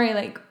was a very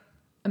like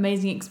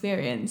amazing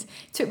experience.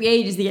 It took me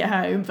ages to get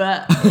home,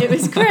 but it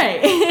was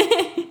great.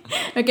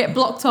 I get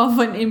blocked off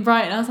in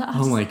Brighton. I was like,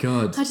 oh my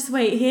God. I'll just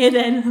wait here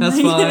then.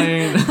 That's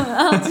fine.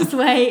 I'll just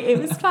wait. It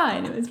was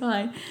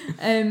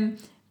fine.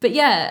 But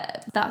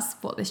yeah, that's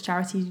what this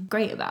charity is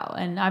great about.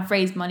 And I've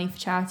raised money for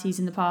charities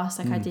in the past.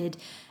 Like I did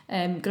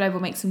Global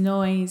Make Some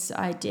Noise.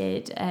 I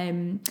did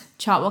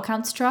Chartwell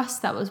Cancer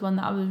Trust. That was one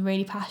that I was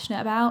really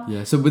passionate about.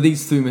 Yeah. So were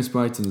these through Miss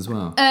Brighton as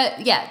well?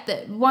 Yeah,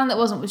 the one that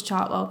wasn't was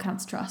Chartwell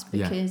Cancer Trust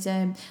because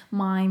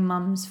my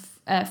mum's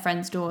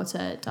friend's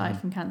daughter died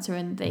from cancer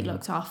and they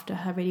looked after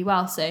her really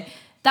well. So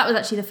that was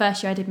actually the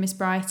first year I did Miss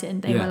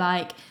Brighton. They were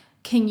like,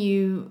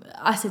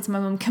 I said to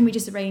my mum, can we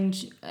just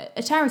arrange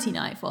a charity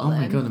night for them? Oh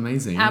my God,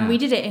 amazing. And we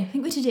did it. I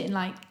think we did it in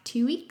like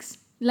 2 weeks.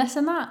 Less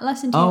than 2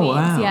 weeks.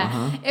 Wow.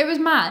 Yeah, It was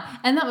mad.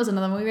 And that was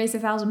another one. We raised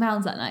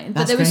 £1,000 that night. But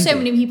That's there were so crazy.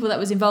 many people that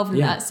was involved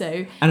in that.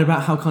 So and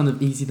about how kind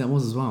of easy that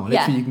was as well.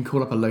 Literally, you can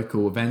call up a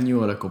local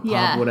venue or a local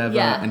pub, whatever,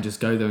 and just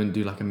go there and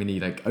do like a mini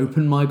like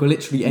open mic or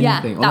literally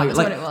anything. Or that was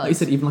what it was. Like you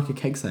said, even like a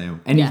cake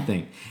sale,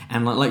 anything.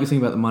 And like you're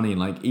saying about the money,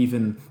 like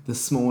even the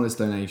smallest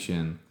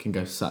donation can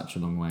go such a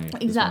long way.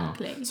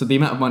 Exactly. As well. So the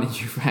amount of money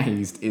you've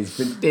raised is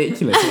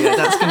ridiculous.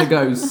 That's going to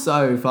go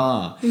so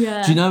far.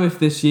 Yeah. Do you know if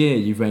this year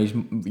you've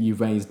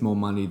raised more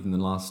money than the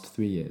last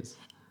 3 years?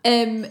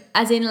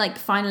 As in like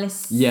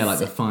finalists. Yeah, like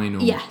the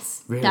final.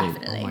 Yes, really?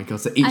 definitely. Oh my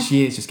God! So each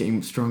year is just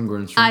getting stronger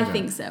and stronger. I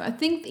think so. I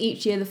think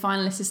each year the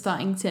finalists are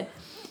starting to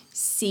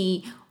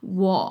see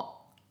what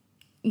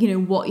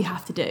you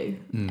have to do,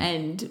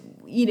 and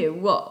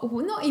what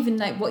not even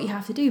like what you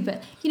have to do,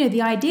 but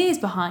the ideas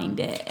behind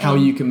it. How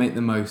you can make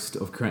the most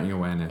of creating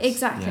awareness.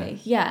 Exactly.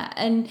 Yeah.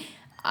 And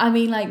I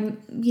mean, like,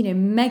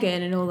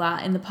 Megan and all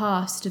that in the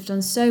past have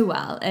done so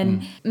well.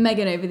 And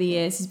Megan over the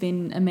years has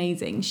been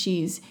amazing.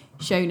 She's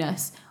shown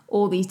us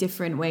all these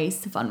different ways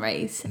to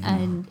fundraise.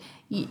 And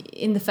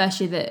in the first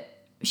year that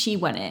she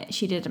won it,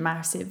 she did a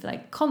massive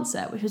like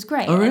concert, which was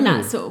great. Oh, really? And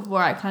that's sort of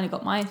where I kind of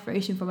got my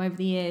inspiration from over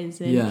the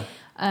years.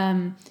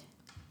 And,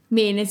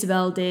 me and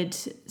Isabel did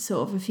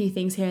sort of a few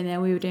things here and there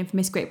we were doing for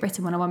Miss Great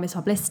Britain when I won Miss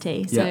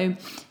Publicity. So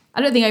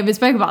I don't think I even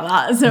spoke about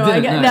that. So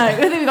I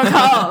think we got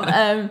cut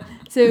off.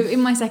 So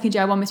in my second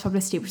year, I won Miss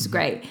Publicity, which was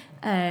great.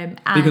 And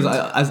because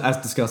as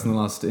discussed in the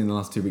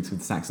last 2 weeks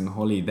with Saxon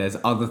Holly, there's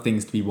other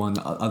things to be won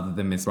other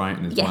than Miss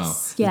Brighton as well.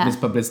 Yeah. Miss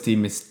Publicity,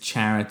 Miss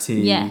Charity.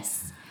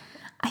 Yes.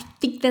 I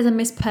think there's a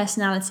Miss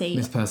Personality.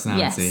 Miss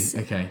Personality. Yes.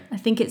 Okay. I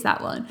think it's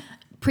that one.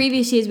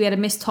 Previous years we had a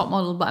Miss Top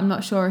Model, but I'm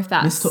not sure if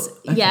that's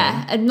okay.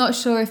 I'm not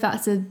sure if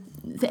that's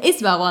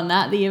Isabel won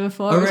that the year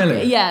before. Oh,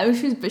 really? Yeah,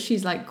 but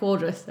she's like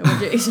gorgeous. So what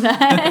do you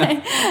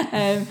expect?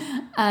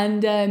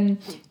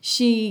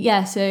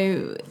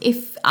 So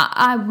if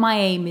my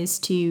aim is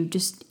to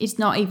it's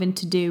not even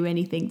to do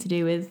anything to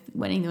do with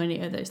winning any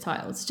of those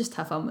titles. Just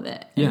have fun with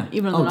it. Yeah.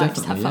 Even on the night,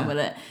 just have fun with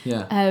it.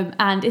 Yeah.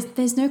 And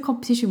there's no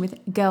competition with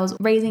girls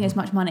raising as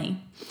much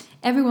money.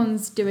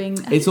 Everyone's doing.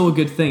 It's all a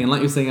good thing, and like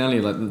you were saying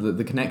earlier, like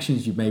the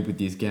connections you've made with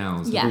these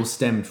gals have Yeah. all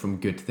stemmed from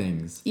good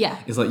things. Yeah.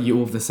 It's like you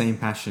all have the same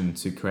passion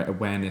to create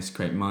awareness,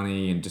 create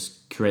money, and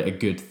just create a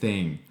good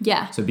thing.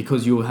 Yeah. So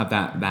because you all have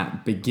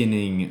that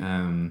beginning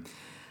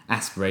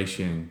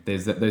aspiration,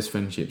 there's those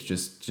friendships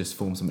just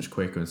form so much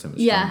quicker and so much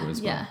stronger as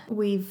well. Yeah,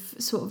 we've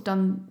sort of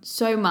done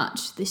so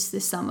much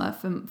this summer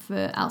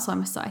for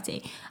Alzheimer's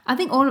Society. I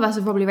think all of us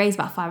have probably raised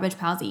about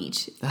 £500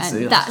 each. That's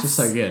just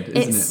so good,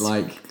 isn't it?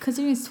 Like,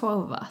 considering it's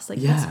 12 of us,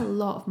 that's a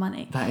lot of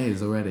money. That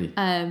is already.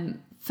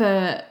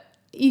 For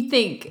you'd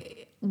think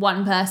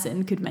one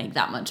person could make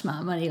that much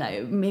amount of money,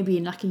 like maybe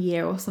in like a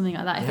year or something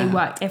like that, if they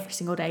worked every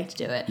single day to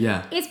do it.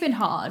 Yeah. It's been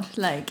hard.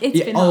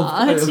 It's been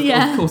hard.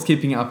 Of course,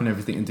 keeping it up and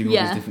everything and doing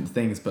all these different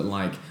things, but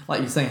like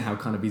you're saying, how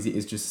kind of easy it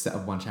is just to set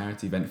up one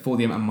charity event for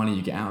the amount of money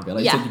you get out of it.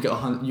 Like you said, you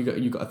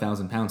got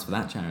 £1,000 for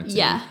that charity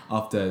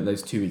after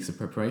those 2 weeks of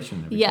preparation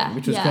and everything,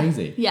 which was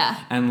crazy. Yeah.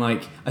 And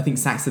like I think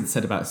Sax had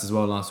said about this as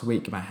well last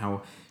week about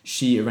how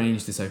she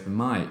arranged this open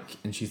mic,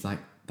 and she's like,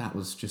 that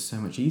was just so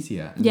much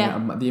easier. And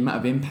the amount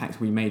of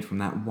impact we made from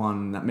that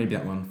one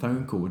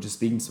phone call, or just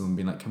speaking to someone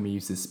being like, can we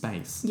use this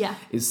space? Yeah.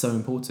 Is so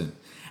important.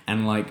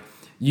 And like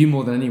you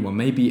more than anyone,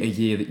 maybe a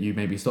year that you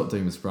maybe stopped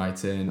doing Miss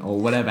Brighton or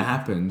whatever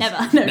happens.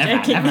 Never,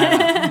 joking.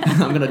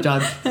 I'm gonna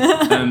judge.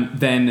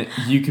 Then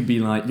you could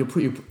be like,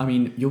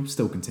 you'll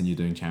still continue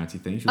doing charity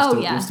things.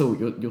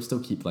 You'll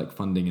still keep like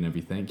funding and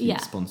everything, keep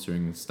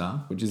sponsoring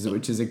stuff, which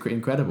is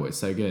incredible. It's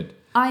so good.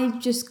 I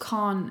just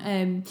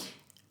can't.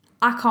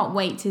 I can't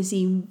wait to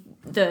see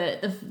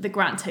the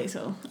grand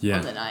total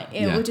on the night.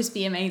 It will just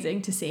be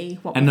amazing to see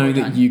what. And knowing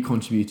that you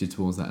contributed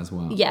towards that as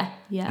well. Yeah.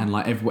 And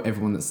like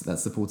everyone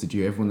that's supported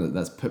you, everyone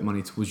that's put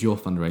money towards your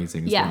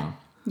fundraising as well.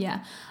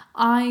 Yeah.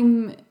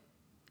 I'm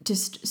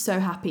just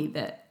so happy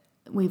that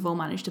we've all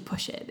managed to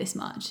push it this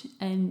much,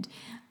 and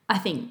I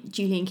think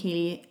Julie and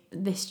Keely,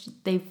 you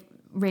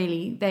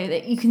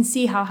can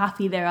see how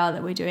happy they are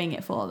that we're doing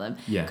it for them.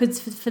 Yeah. Because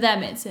for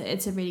them, it's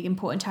a really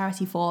important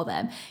charity for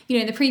them. You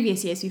know, in the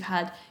previous years, we've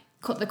had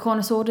the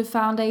Corner Sworded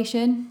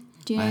Foundation.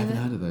 Do you know? I haven't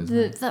heard of those.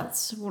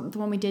 That's the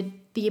one we did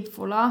the year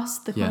before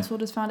last. The Connor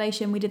Saunders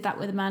Foundation. We did that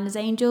with Amanda's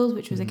Angels,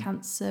 which was a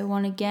cancer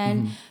one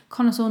again.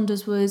 Connor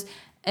Saunders is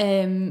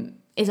a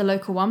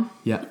local one.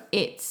 Yeah.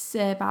 It's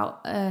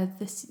about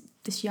this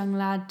young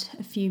lad.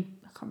 I can't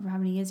remember how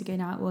many years ago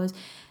now it was.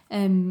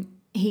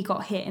 He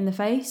got hit in the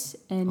face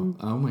and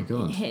oh my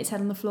god, hit his head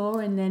on the floor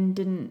and then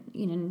didn't,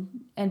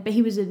 but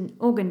he was an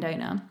organ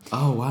donor.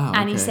 Oh wow.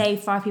 And he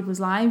saved 5 people's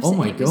lives. Oh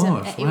my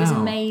gosh. It was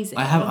amazing.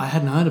 I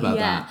hadn't heard about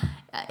that.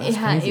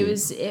 It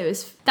was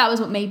that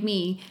was what made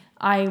me.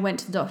 I went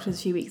to the doctors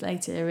a few weeks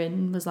later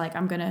and was like,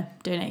 I'm gonna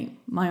donate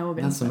my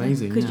organs. That's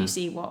amazing. Because you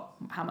see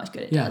how much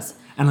good it does.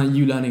 And like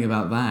you learning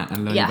about that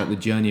and learning about the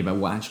journey, about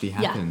what actually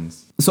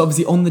happens. So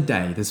obviously on the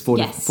day, there's 4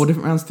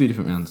 different rounds, 3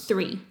 different rounds?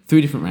 3.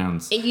 3 different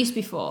rounds. It used to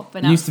be 4,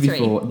 but now it's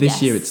 3.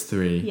 This year it's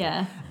 3.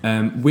 Yeah.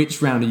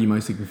 Which round are you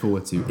most looking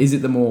forward to? Is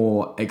it the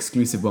more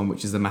exclusive one,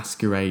 which is the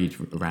masquerade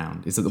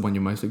round? Is it the one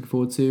you're most looking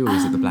forward to? Or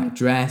is it the black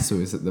dress? Or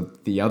is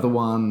it the other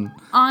one?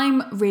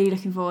 I'm really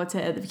looking forward to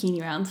the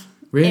bikini round.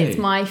 Really? It's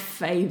my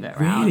favourite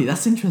round. Really?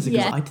 That's interesting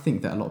because I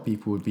think that a lot of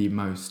people would be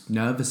most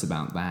nervous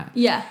about that.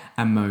 Yeah.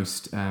 And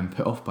most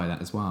put off by that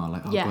as well.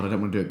 Like, oh God, I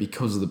don't want to do it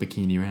because of the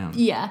bikini round.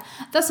 Yeah.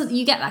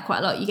 You get that quite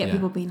a lot. You get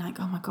people being like,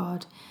 oh my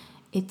God,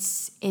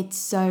 it's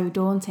so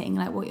daunting,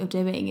 like what you're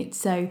doing. It's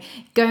so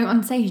going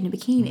on stage in a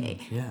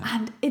bikini.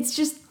 And it's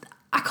just,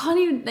 I can't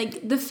even,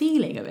 like the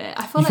feeling of it.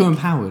 I feel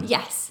empowered.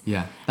 Yes.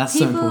 Yeah. That's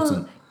so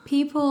important.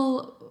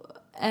 People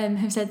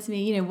have said to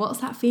me, what's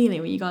that feeling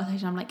when you go on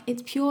stage? And I'm like,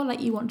 it's pure, like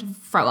you want to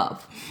throw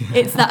up.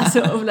 It's that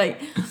sort of like,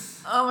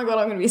 oh my God,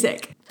 I'm going to be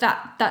sick.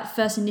 That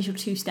first initial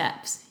 2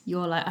 steps,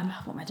 you're like,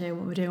 what am I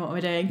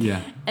doing?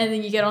 Yeah. And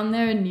then you get on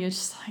there and you're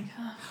just like,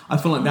 oh, I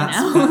feel like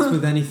that's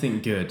with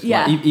anything good.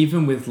 Yeah. Like,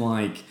 even with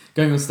like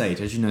going on stage,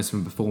 as you know,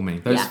 from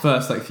performing, those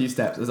first like few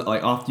steps, is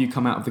like after you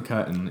come out of the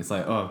curtain, it's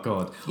like, oh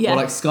God. Yeah. Or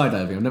like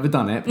skydiving. I've never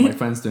done it, but my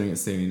friend's doing it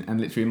soon. And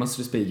literally it must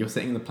just be, you're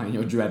sitting in the plane,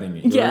 you're dreading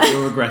it.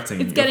 You're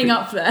regretting it. It's getting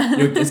up there.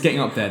 It's getting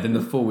up there. Then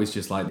the fall is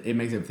just like, it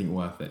makes everything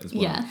worth it as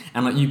well. Yeah.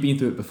 And like you've been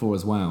through it before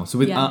as well. So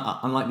with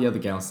unlike the other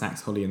girls,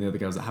 Sax, Holly and the other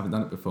girls that haven't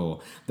done it before,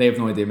 they have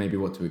no idea maybe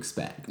what to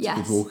expect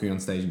with walking on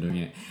stage and doing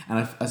it.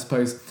 And I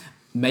suppose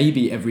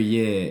maybe every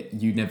year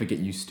you never get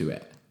used to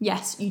it.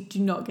 Yes, you do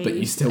not get but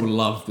used you to still it.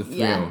 love the thrill.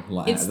 Yeah.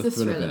 Like, it's the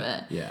thrill of of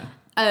it. Yeah.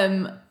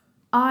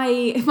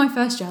 My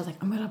first year I was like,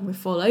 oh my God, I'm gonna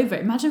fall over.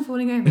 Imagine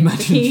falling over in a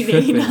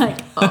bikini. Like,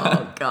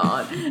 oh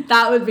God,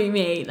 that would be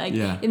me. Like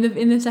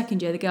in the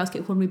second year, the girls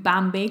kept calling me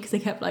Bambi because they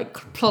kept like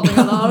plodding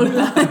along.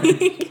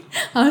 Like,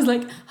 I was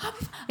like,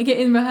 I get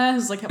in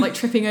rehearsals, I kept like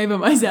tripping over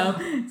myself.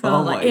 So I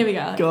was like, here we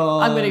go.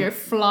 God. I'm gonna go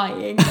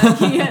flying,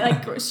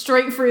 like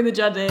straight through the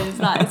judges.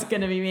 That is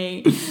gonna be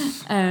me.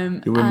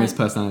 You're with Miss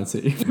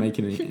Personality,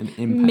 making an impact.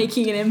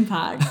 Making an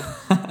impact.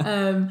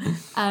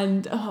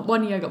 And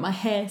one year I got my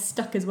hair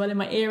stuck as well in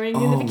my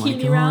earring in the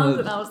bikini round,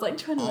 and I was like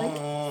trying to like,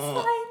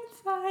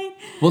 it's fine.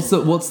 What's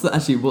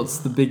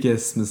the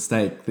biggest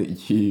mistake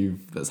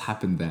that's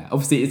happened there?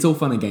 Obviously, it's all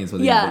fun and games.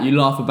 You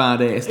laugh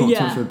about it. It's not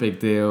too much of a big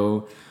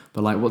deal.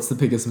 But like, what's the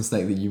biggest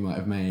mistake that you might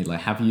have made? Like,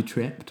 have you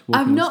tripped?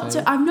 I've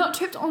not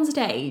tripped on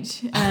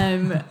stage.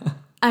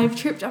 I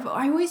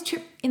always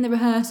trip in the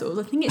rehearsals.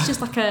 I think it's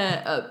just like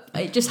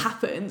it just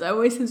happens. I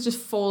always just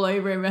fall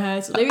over in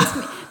rehearsals. Maybe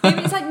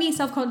it's like me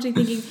self-consciously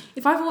thinking,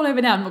 if I fall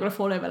over now, I'm not going to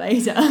fall over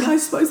later. Yeah, I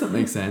suppose that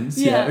makes sense.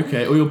 Yeah.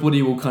 Okay. Or your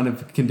body will kind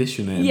of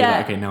condition it and be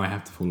like, okay, now I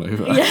have to fall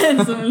over.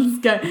 Yeah, so let's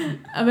go.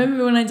 I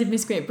remember when I did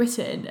Miss Great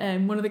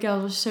Britain, one of the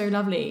girls was so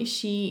lovely.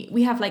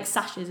 We have like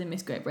sashes in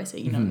Miss Great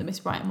Britain, you know, the Miss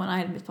Brighton one. I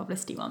had a Miss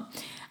Publicity one.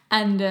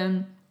 And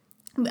I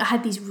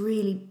had these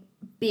really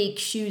big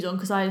shoes on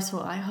because I just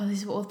thought, like, oh, this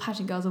is what all the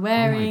pageant girls are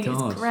wearing.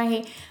 Oh it's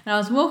great. And I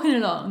was walking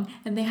along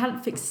and they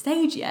hadn't fixed the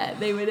stage yet.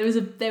 There was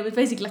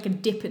basically like a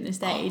dip in the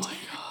stage.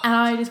 And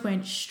I just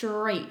went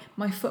straight.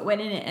 My foot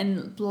went in it,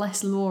 and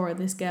bless Laura,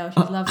 this girl,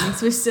 she's lovely.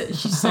 So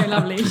she's so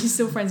lovely.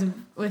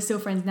 We're still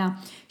friends now.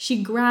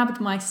 She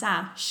grabbed my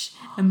sash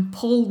and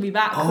pulled me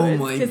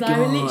backwards because I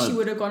literally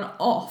would have gone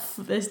off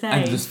the stage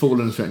and just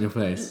fallen straight in your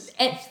face.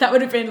 That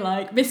would have been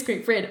like Miss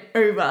Great Britain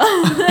over.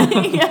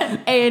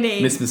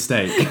 A&E. Miss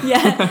Mistake.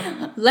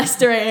 Yeah,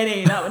 Leicester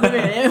A&E. That would have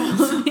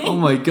been it. Oh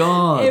my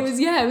God. It was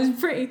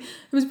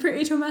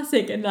pretty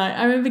traumatic. And like,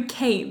 I remember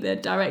Kate, the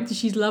director,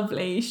 she's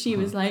lovely. She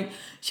was like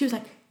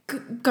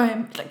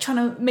going, like trying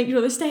to make sure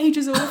the stage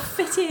was all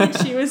fitted.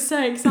 She was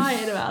so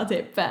excited about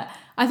it. But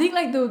I think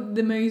like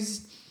the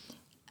most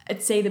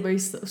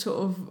sort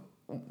of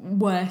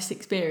worst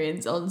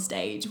experience on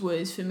stage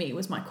was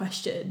my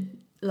question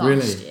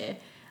last year.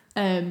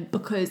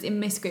 Because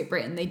in Miss Great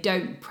Britain they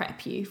don't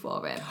prep you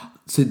for it.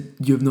 So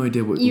you have no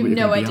idea what you've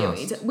no idea what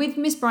you're with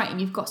Miss Brighton.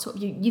 You've got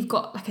you've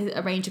got like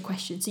a range of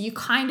questions, so you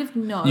kind of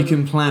know. You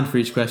can plan for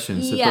each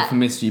question. So, but for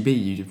Miss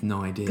GB, you have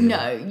no idea.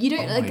 No, you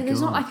don't. Like, there's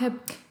not like a.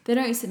 They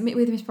don't submit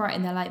with Miss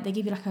Brighton. They're like, they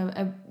give you like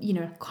a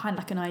kind of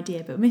like an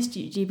idea. But Miss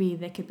GB,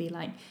 there could be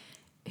like,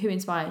 who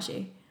inspires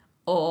you,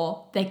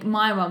 or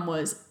my one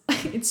was.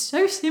 It's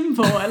so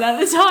simple, and at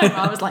the time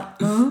I was like,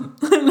 huh?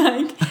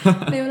 Like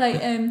they were like,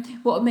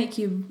 what would make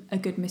you a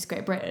good Miss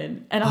Great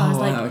Britain? And I was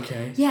like,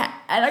 okay. Yeah.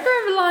 And I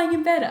remember lying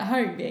in bed at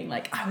home being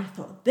like, I would have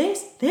thought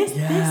this.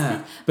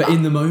 But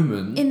in the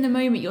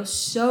moment, you're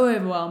so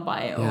overwhelmed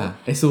by it all. Yeah,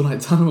 it's all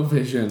like tunnel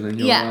vision, and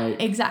you're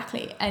like,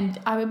 exactly. And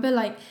I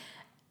remember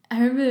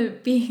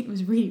being, it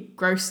was a really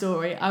gross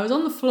story. I was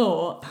on the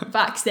floor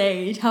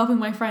backstage helping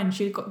my friend.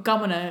 She'd got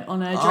gum on her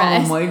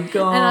dress. Oh my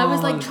God. And I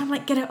was like trying to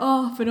like get it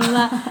off and all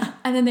that.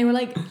 And then they were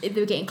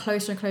getting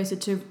closer and closer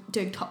to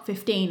doing top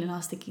 15. And I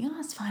was thinking, oh,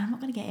 that's fine. I'm not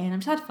going to get in. I'm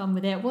just had fun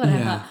with it, whatever.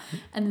 Yeah.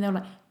 And then they were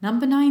like,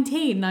 number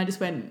 19. And I just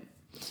went,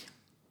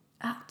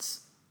 that's...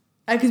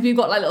 Because we've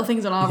got like little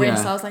things on our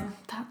wrists. So I was like,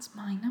 that's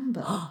my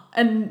number.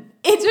 And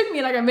it took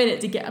me like a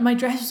minute to get... My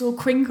dress was all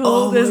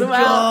crinkled as well.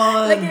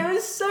 God. Like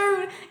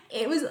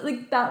it was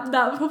like that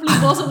probably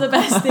wasn't the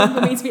best thing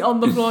for me to be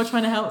on the floor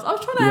trying to help. I was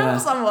trying to help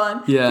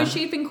someone. Yeah. Because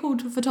she'd been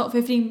called for top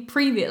 15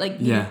 previous, like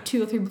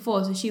 2 or 3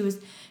 before. So she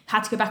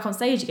had to go back on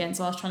stage again.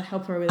 So I was trying to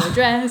help her with her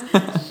dress.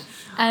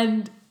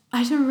 And I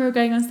just remember we were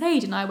going on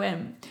stage and I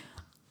went,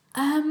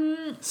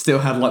 still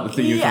had like the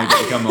thing you were trying to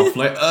get to come off,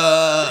 like,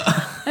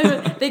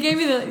 They gave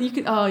me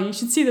you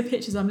should see the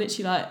pictures. I'm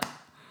literally like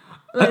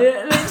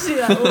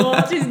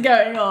what is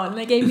going on?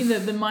 They gave me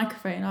the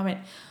microphone and I went,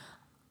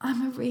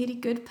 I'm a really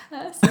good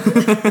person.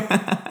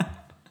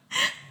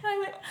 I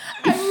went,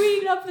 I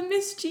really love the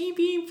Miss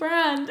GB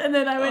brand. And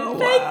then I went,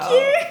 thank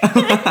you.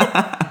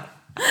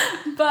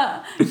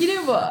 But you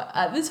know what?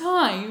 At the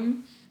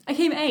time, I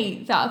came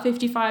 8th out of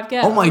 55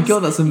 girls. oh my God,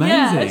 that's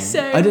amazing. Yeah,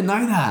 so, I didn't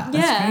know that.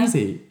 That's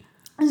crazy.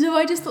 And so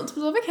I just thought to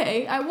myself,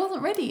 okay, I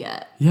wasn't ready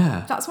yet.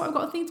 Yeah. That's what I've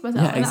got to think to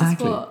myself. Yeah,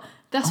 exactly.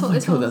 That's what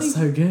this whole that's thing.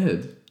 so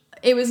good.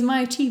 It was my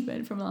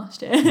achievement from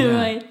last year.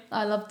 Yeah.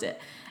 I loved it.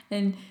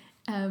 And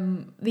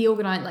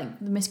the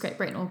Miss Great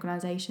Britain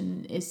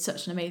organisation is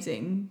such an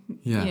amazing.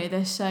 Yeah.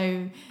 They're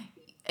so.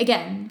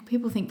 Again,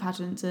 people think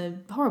pageants are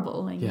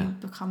horrible, and you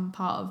become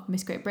part of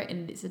Miss Great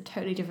Britain. It's a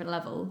totally different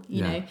level.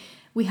 You know,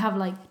 we have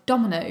like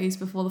dominoes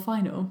before the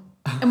final,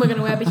 and we're going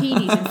to wear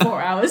bikinis in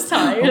 4 hours'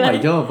 time. Oh my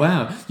God!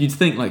 Wow, you'd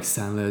think like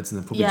salads,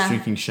 and they're probably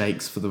drinking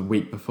shakes for the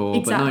week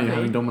before, but no, you're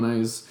having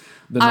dominoes.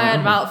 I had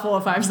about 4 or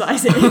 5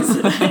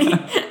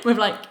 slices with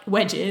like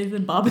wedges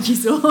and barbecue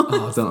sauce.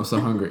 Oh, I'm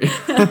so hungry.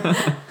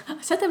 I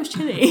said there was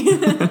chili.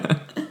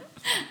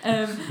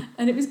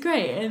 And it was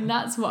great, and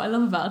that's what I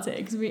love about it.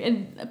 Because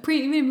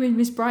even with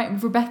Miss Brighton,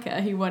 with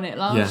Rebecca, who won it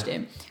last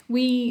year,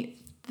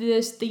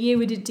 the year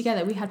we did it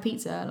together, we had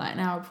pizza like an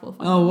hour before the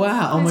final. Oh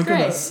wow! Oh my God,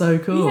 that's so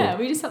cool. Yeah,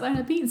 we just sat there and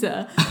had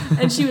pizza,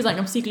 and she was like,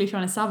 "I'm secretly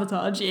trying to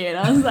sabotage you," and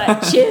I was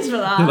like, "Cheers for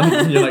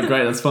that." You're like,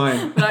 great, that's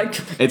fine. Like,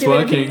 it's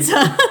working.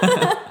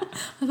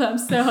 I thought, I'm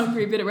so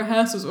hungry. Been at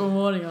rehearsals all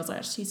morning. I was like,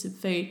 I just need some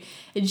food,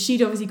 and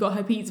she'd obviously got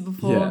her pizza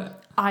before.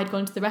 I'd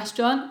gone to the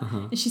restaurant,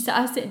 and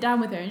I was sitting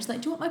down with her, and she's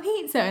like, "Do you want my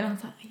pizza?" And I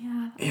was like,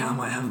 "Yeah, I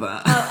might have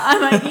that. I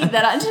might eat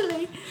that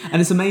actually." And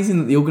it's amazing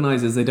that the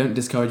organisers, they don't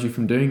discourage you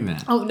from doing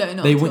that. Oh no,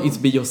 not They at want all. you to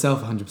be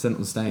yourself 100%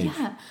 on stage.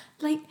 Yeah,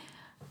 like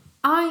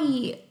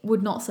I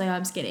would not say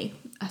I'm skinny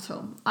at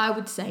all. I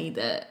would say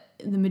that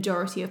the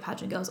majority of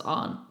pageant girls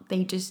aren't. They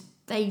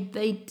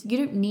you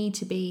don't need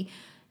to be,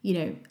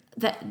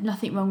 that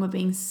nothing wrong with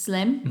being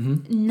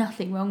slim,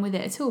 nothing wrong with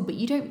it at all. But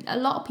you don't. A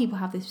lot of people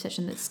have this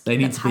perception that they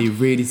need to be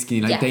really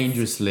skinny, like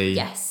dangerously.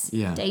 Yes.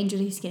 Yeah.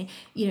 Dangerously skinny.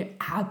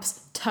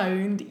 Abs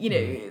toned.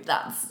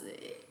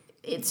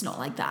 It's not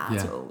like that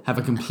at all. Have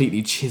a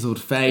completely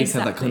chiseled face,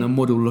 have that kind of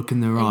model look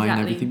in their eye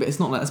and everything. But it's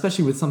not like,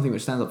 especially with something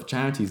which stands up for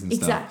charities and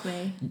stuff.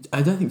 Exactly.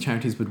 I don't think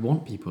charities would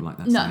want people like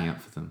that standing up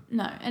for them.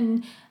 No,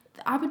 and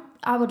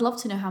I would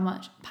love to know how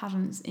much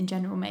pageants in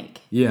general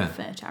make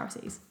for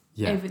charities.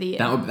 Yeah. Over the year.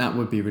 That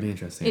would be really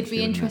interesting. It'd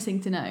be interesting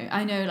to know.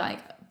 I know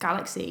like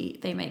Galaxy,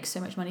 they make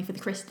so much money for the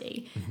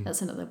Christie.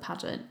 That's another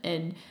pageant.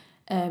 And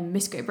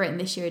Miss Great Britain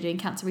this year are doing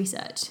cancer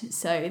research.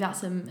 So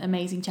that's an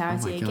amazing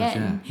charity God,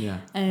 again.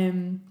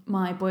 yeah.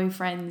 My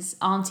boyfriend's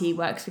auntie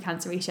works for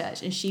cancer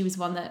research, and she was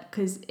one that,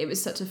 because it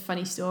was such a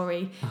funny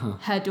story,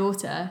 her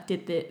daughter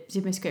did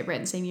Miss Great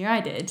Britain the same year I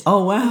did.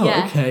 Oh wow,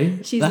 Yeah. okay.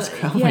 She's That's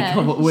like, oh my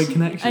God, what a weird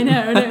connection. I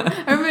know.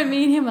 I remember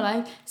me and him were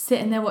like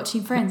sitting there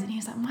watching Friends, and he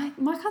was like,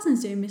 my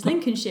cousin's doing Miss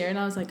Lincolnshire, and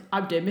I was like,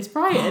 I'm doing Miss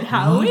Brighton.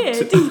 How What?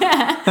 weird.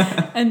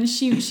 Yeah. And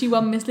she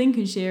won Miss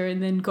Lincolnshire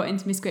and then got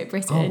into Miss Great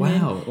Britain. Oh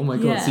wow, and, oh my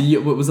God. yeah.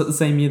 So was that the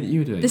same year that you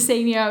were doing the it?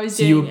 same year I was So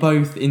doing you were it.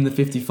 both in the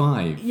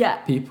 55 Yeah.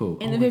 people?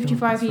 In Oh the my God,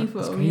 55 that's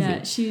people. crazy.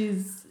 Yeah,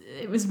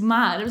 it was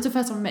mad. It was the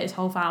first time I met his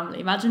whole family.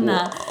 Imagine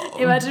that. Whoa.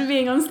 Imagine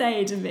being on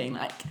stage and being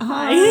like,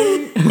 hi.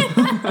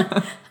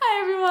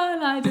 Hi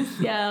everyone.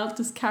 I'll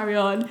just carry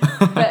on.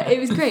 But it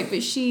was great.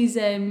 But she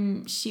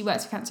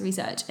works for cancer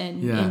research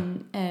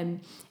and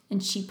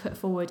she put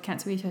forward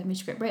cancer research in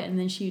Miss Great Britain,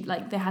 and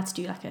then they had to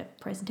do like a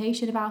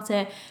presentation about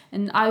it,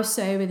 and I was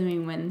so over the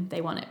moon when they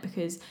won it,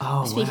 because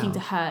speaking to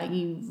her,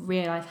 you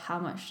realise how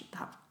much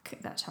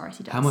that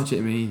charity does. How much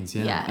it means,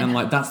 yeah. Yeah, And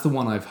like that's the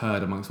one I've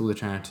heard amongst all the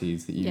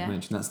charities that you've Yeah.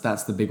 mentioned.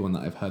 That's the big one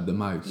that I've heard the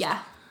most. Yeah.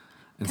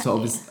 And so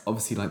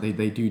obviously like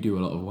they do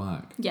a lot of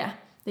work. Yeah.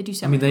 They do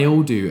so I mean, much they work.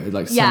 all do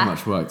like so Yeah.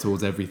 much work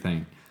towards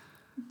everything.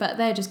 But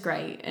they're just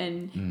great.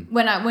 And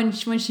when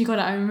she got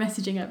it, I was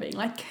messaging her being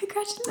like,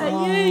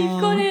 congratulations,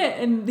 you've got it.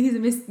 And these are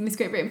Miss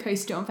Great Britain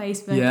posted it on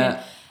Facebook.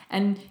 Yeah.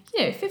 And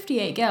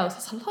 58 girls,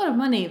 that's a lot of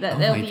money that Oh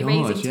they'll my be God,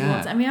 raising yeah.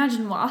 towards. I mean,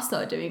 imagine what I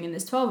started doing, and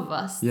there's 12 of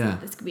us. Yeah.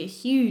 This could be a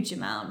huge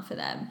amount for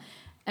them.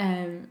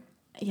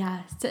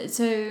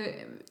 So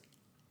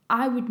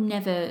I would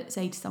never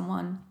say to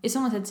someone, if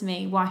someone said to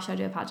me, why should I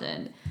do a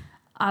pageant?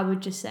 I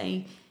would just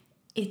say,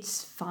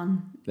 it's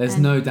fun. There's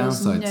And no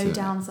downside to There's it. no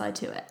downside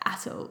to it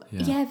at all.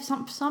 Yeah.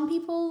 Some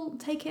people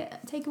take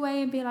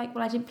away and be like,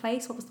 well, I didn't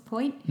place, what was the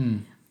point?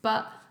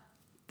 But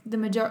the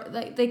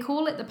majority, they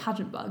call it the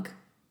pageant bug.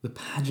 The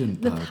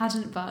pageant The bug.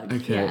 pageant bug.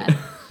 Okay.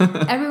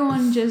 Yeah.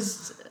 Everyone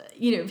just,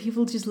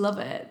 people just love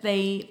it.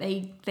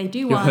 They do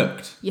You're one.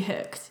 hooked. You're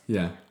hooked.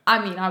 Yeah.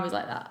 I mean, I was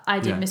like that. I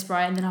did Yeah. Miss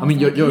Brian, then I was I mean,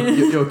 like,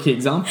 you're a key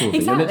example of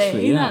it. You're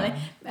literally, exactly. yeah.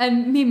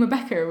 And me and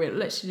Rebecca were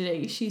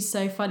literally, she's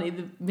so funny,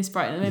 the Miss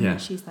Brighton at the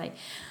moment. Yeah. She's like,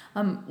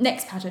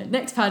 next pageant.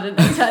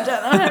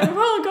 I'm like,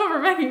 oh God,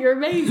 Rebecca, you're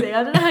amazing.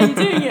 I don't know how you're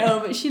doing it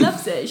all, but she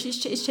loves it.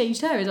 It's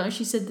changed her as well.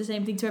 She said the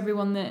same thing to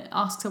everyone that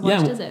asks her why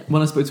she does it.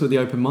 When I spoke to her at the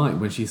open mic,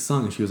 when she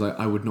sung, she was like,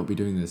 I would not be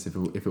doing this if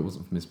it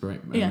wasn't for Miss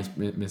Brighton. I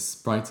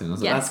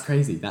was like, that's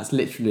crazy. That's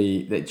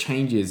literally, that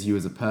changes you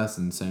as a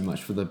person so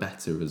much for the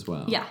better as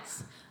well.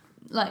 Yes.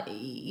 Like,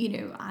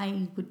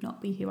 I would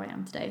not be who I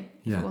am today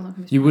if it wasn't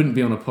for Miss You Brighton. wouldn't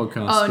be on a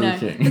podcast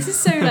speaking.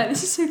 No,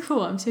 this is so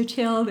cool. I'm so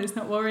chilled. It's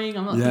not worrying.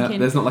 I'm not thinking.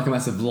 There's not like a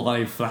massive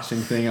live flashing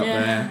thing up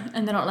there.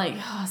 And they're not like,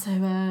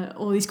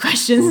 all these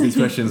questions. All these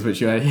questions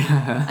which you're, I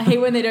hate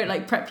when they don't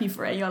like prep you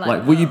for it. You're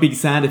like, will you be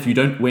sad if you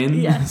don't win?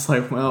 Yeah. It's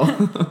like, well,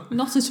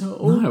 not at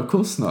all. no, of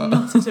course not.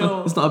 Not at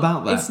all. It's not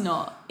about that. It's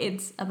not.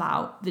 It's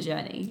about the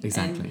journey.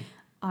 Exactly.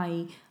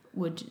 And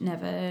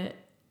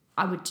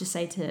I would just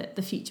say to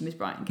the future Miss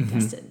Brighton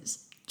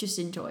contestants, just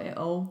enjoy it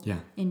all. Yeah.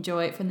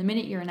 Enjoy it from the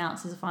minute you're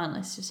announced as a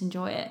finalist. Just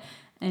enjoy it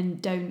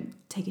and don't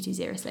take it too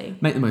seriously.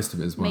 Make the most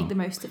of it as well. Make the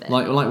most of it.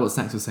 Like what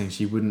Sax was saying,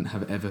 she wouldn't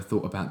have ever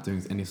thought about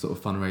doing any sort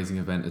of fundraising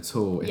event at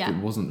all if it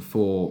wasn't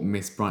for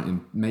Miss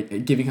Brighton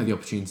giving her the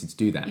opportunity to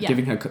do that. Yeah.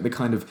 Giving her the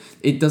kind of,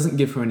 it doesn't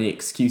give her any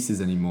excuses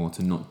anymore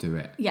to not do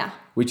it. Yeah.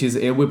 Which is,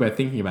 we're both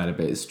thinking about it,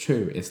 but it's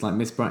true. It's like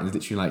Miss Brighton is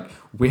literally like,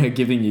 we're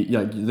giving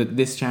you,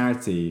 this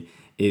charity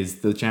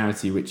is the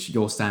charity which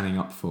you're standing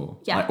up for.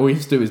 Yeah. Like, all you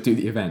have to do is do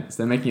the events.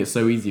 They're making it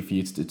so easy for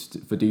you to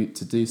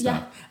do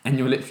stuff. Yeah. And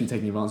you're literally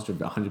taking advantage of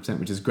it 100%,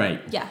 which is great.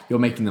 Yeah. You're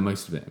making the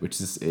most of it,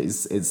 which is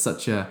it's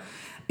such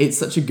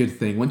a good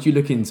thing. Once you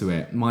look into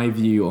it, my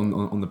view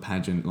on the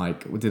pageant,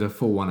 like, we did a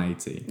full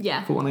 180.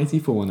 Yeah. Full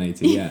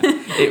 180, yeah.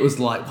 It was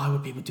like, why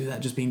would people do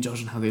that just being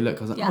judged on how they look?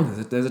 I was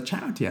like, there's a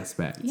charity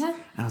aspect. Yeah.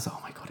 And I was like,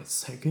 oh my God, it's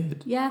so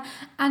good. Yeah.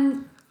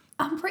 And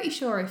I'm pretty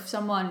sure if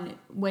someone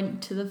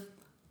went to the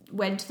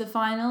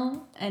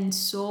final and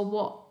saw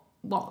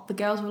what the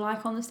girls were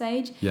like on the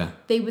stage,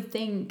 they would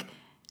think,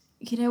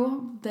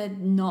 they're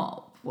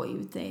not what you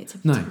would think a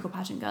typical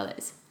pageant girl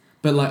is.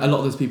 But like a lot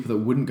of those people that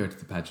wouldn't go to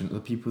the pageant are the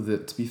people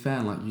that, to be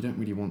fair, like, you don't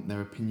really want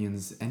their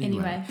opinions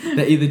anyway.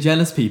 They're either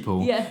jealous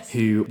people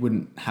who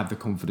wouldn't have the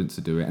confidence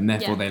to do it, and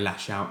therefore they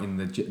lash out in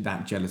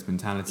that jealous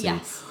mentality.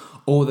 Yes.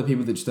 Or the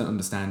people that just don't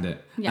understand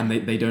it, Yeah. and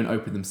they don't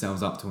open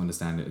themselves up to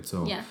understand it at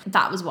all. Yeah.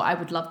 That was what I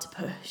would love to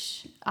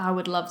push. I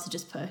would love to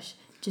just push.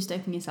 Just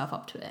open yourself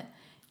up to it.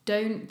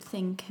 Don't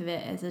think of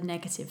it as a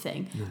negative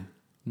thing.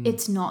 No.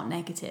 It's not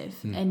negative.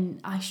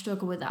 And I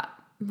struggle with that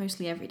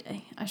mostly every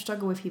day. I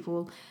struggle with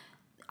people.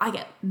 I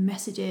get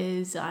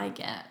messages. I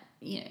get,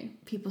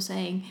 people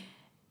saying,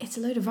 it's a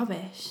load of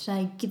rubbish.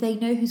 Like, they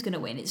know who's going to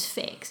win. It's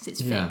fixed.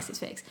 It's fixed.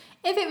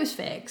 If it was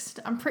fixed,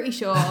 I'm pretty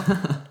sure,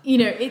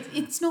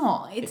 it's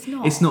not. It's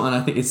not. It's not, and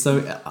I think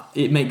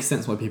it makes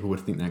sense why people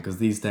would think that, because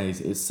these days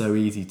it's so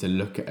easy to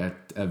look at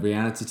a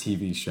reality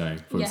TV show,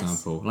 for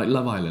example, like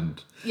Love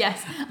Island.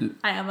 Yes,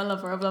 I am a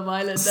lover of Love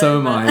Island. So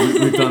am I.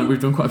 We've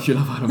done quite a few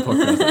Love Island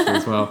podcasts actually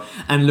as well,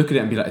 and look at it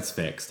and be like, it's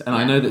fixed. And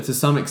I know that to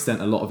some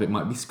extent, a lot of it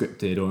might be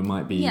scripted or it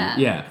might be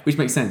which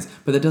makes sense.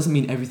 But that doesn't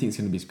mean everything's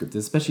going to be scripted,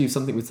 especially if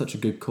something with such a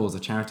good cause, a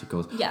charity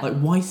cause. Yeah. Like,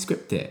 why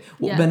script it?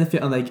 What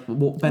benefit are they?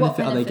 What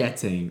benefit are they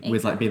getting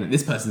with like being like,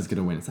 this person's going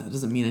to win? That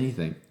doesn't mean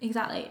anything.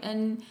 Exactly.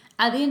 And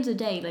at the end of the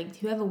day, like,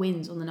 whoever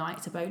wins on the night,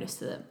 it's a bonus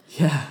to them.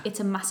 Yeah. It's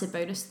a massive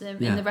bonus to them,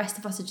 and the rest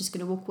of us are just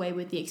going to walk away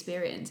with the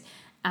experience.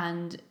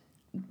 And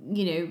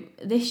you know,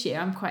 this year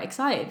I'm quite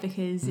excited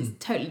because it's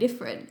totally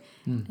different,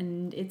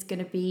 and it's going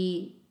to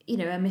be, you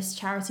know, a Miss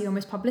Charity or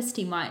Miss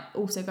Publicity might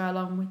also go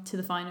along to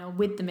the final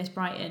with the Miss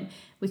Brighton.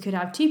 We could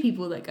have 2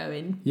 people that go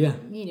in,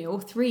 you know, or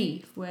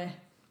 3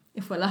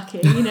 if we're lucky,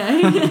 you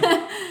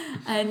know.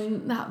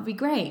 And that would be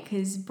great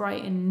because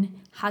Brighton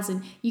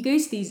hasn't. You go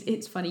to these.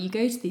 It's funny. You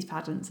go to these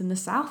pageants, and the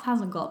South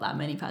hasn't got that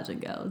many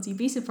pageant girls. You'd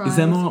be surprised. Is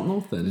there more up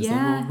north then? Is there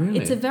more, really?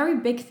 It's a very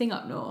big thing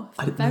up north.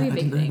 I big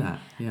didn't thing. know that.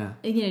 Yeah.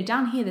 You know,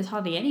 down here there's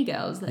hardly any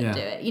girls that do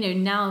it. You know,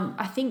 now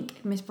I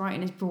think Miss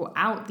Brighton has brought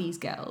out these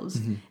girls.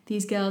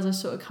 These girls are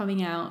sort of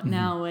coming out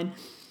now, and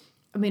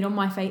I mean, on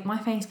my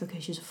Facebook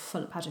is just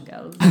full of pageant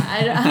girls.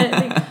 I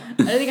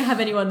don't think I have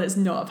anyone that's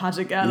not a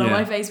pageant girl on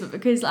my Facebook,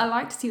 because I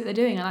like to see what they're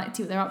doing. I like to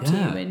see what they're up to,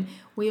 and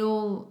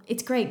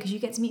it's great because you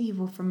get to meet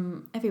people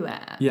from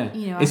everywhere. Yeah,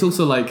 you know, it's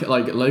also like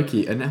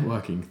low-key a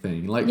networking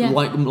thing.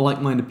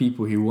 Like-minded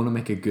people who want to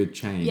make a good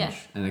change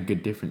and a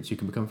good difference. You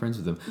can become friends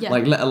with them. Yeah.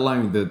 Like, let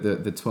alone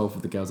the 12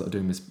 of the girls that are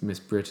doing Miss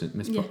Brighton,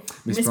 Miss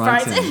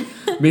Brighton,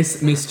 Miss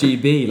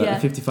GB, like the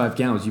 55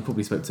 gals. You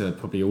probably spoke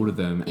to all of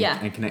them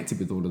and connected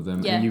with all of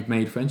them, and you've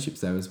made friendships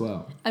there as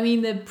well. I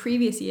mean, the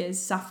previous years,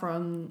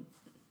 Saffron,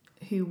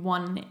 who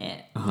won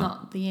it,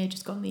 not the year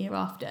just gone, the year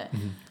after.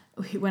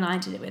 When I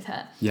did it with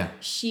her,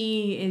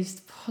 she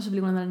is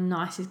possibly one of the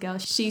nicest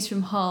girls. She's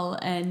from Hull,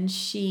 and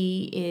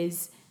she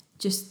is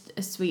just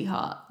a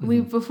sweetheart.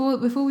 Before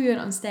we went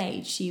on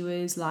stage, she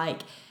was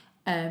like,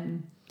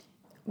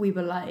 we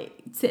were like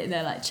sitting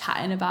there like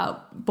chatting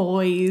about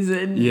boys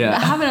and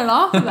having a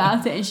laugh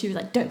about it, and she was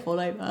like, "Don't fall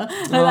over,"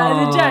 and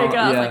that was a joke. And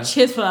I was like,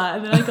 "Cheers for that."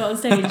 And then I got on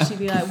stage, and she'd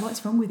be like,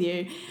 "What's wrong with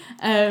you?"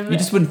 You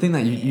just wouldn't think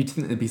that. You'd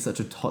think there'd be such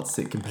a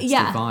toxic competitive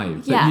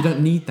vibe. But you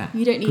don't need that.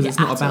 You don't need it it's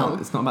not at all.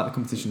 It's not about the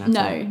competition at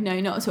all. No,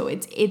 not at all.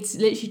 It's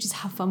literally just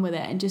have fun with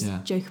it and just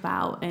joke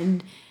about,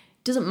 and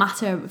it doesn't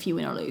matter if you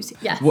win or lose.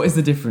 Yeah. What is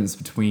the difference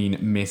between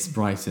Miss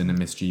Brighton and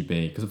Miss GB?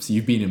 Because obviously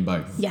you've been in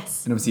both.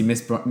 Yes. And obviously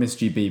Miss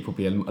GB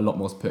probably a lot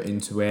more's put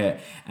into it,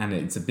 and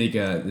it's a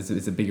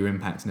bigger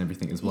impact and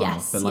everything as well.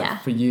 Yes, but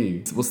for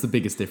you, what's the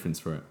biggest difference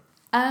for it?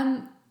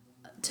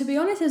 To be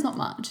honest, there's not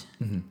much.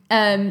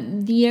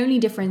 The only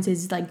difference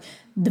is like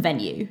the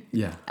venue.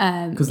 Yeah.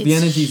 Because the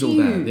energy's all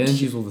there. The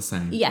energy's all the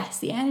same. Yes,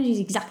 the energy's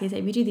exactly the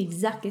same. We do the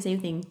exactly same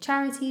thing.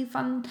 Charity,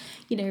 fun,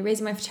 you know,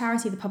 raising money for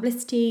charity, the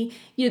publicity.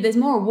 You know, there's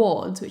more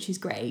awards, which is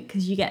great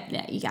because you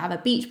have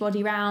a beach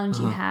body round,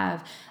 you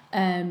have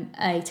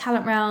a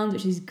talent round,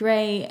 which is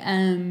great.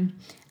 And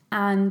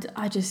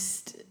I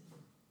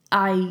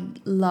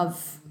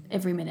love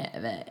every minute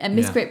of it. And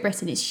Miss Great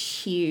Britain is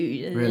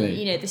huge. Really?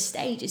 You know, the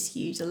stage is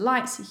huge, the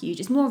lights are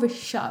huge. It's more of a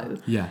show.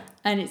 Yeah.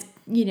 And it's,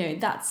 you know,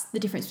 that's the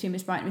difference between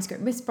Miss Brighton and Miss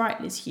Great. Miss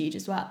Brighton is huge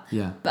as well.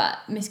 Yeah. But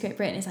Miss Great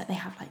Britain is like, they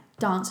have like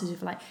dancers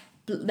with like,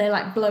 they're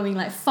like blowing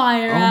like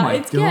fire out.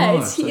 It's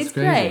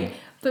great.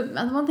 But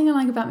the one thing I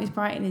like about Miss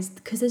Brighton is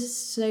because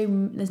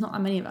there's not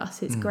that many of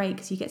us. It's great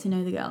because you get to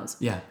know the girls.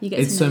 Yeah,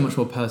 it's so much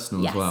more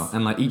personal as well,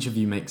 and like each of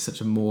you makes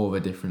such a more of a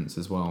difference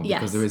as well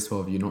because there is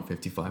 12 of you, not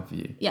 55 of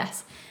you.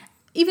 Yes.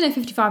 Even though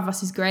 55 of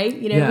us is great,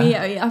 you know,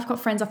 I've got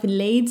friends up in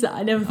Leeds that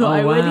I never thought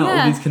I would.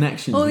 Yeah. All these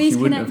connections which you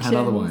wouldn't have had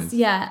otherwise.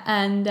 Yeah,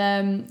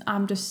 and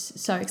I'm just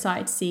so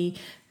excited to see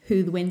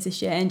who wins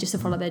this year and just to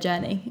follow their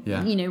journey.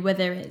 Yeah. You know,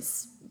 whether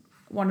it's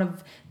one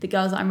of the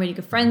girls that I'm really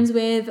good friends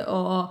with,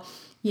 or,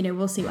 you know,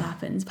 we'll see what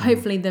happens. But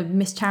hopefully the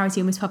Miss Charity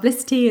or Miss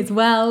Publicity as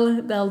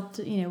well,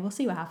 we'll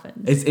see what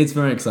happens. It's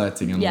very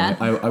exciting. And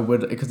I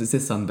would, because it's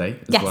this Sunday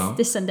as well. Yes,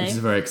 this Sunday. Which is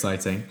very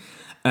exciting.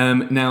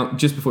 Now,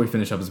 just before we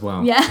finish up as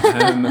well,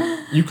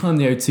 you climbed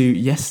the O2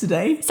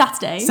 yesterday?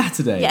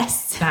 Saturday.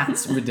 Yes.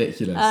 That's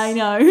ridiculous. I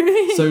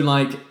know. So,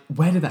 like,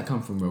 where did that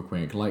come from real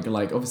quick? Like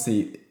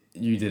obviously,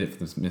 you did it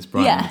for the Miss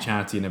Brighton, the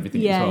charity and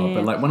everything as well.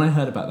 But, like, when I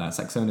heard about that,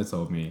 Saxona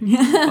told me,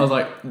 I was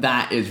like,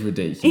 that is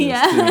ridiculous. Doing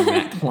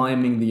that,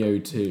 climbing the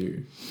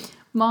O2.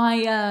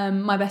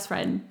 My best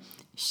friend,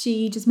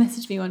 she just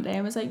messaged me one day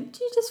and was like,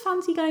 do you just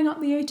fancy going up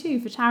the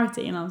O2 for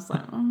charity? And I was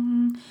like,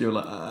 You were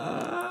like,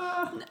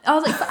 I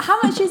was like, but how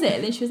much is it?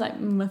 And then she was like,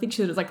 I think she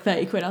said it was like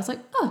 30 quid. I was like,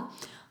 oh.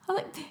 I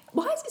was like,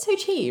 why is it so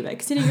cheap? Like,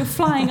 considering you're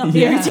flying up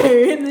the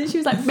O2. And then she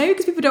was like, maybe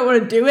because people don't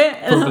want to do it.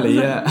 And probably,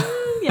 yeah,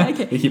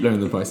 okay. You keep lowering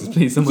the prices,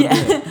 please. Someone do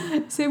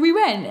it. So we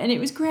went and it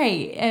was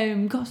great.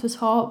 Got to the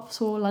top,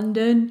 saw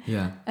London.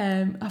 Yeah.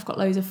 I've got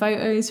loads of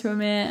photos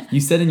from it.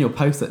 You said in your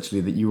post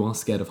actually that you are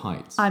scared of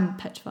heights. I'm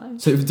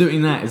petrified. So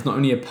doing that is not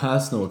only a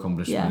personal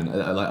accomplishment,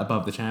 like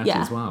above the charity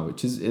as well,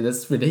 which is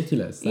that's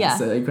ridiculous.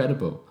 That's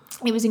incredible.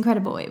 It was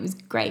incredible. It was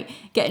great.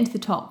 Getting to the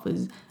top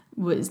was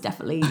was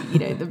definitely, you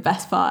know, the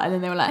best part. And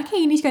then they were like, okay,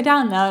 you need to go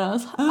down now. And I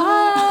was like,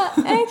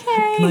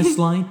 okay. Can I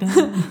slide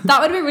down?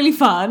 That would have been really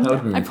fun. That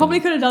would've been I really probably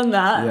fun. could have done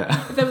that.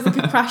 Yeah. If there was like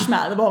a crash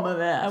mat at the bottom of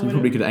it. I You would've-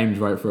 probably could have aimed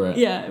right through it.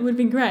 Yeah, it would have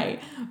been great.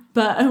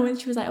 But when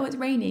she was like, oh, it's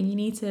raining, you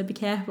need to be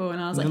careful. And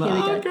I was like, You're here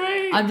we like, go. "Oh,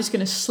 great." I'm just going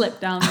to slip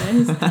down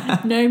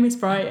this. No Miss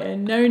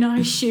Brighton, no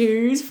nice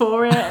shoes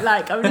for it.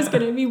 Like, I'm just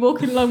going to be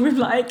walking along with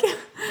like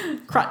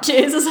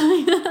crutches or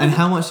something. And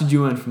how much did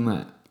you earn from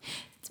that?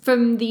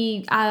 From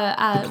the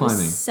climbing?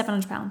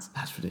 £700.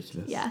 That's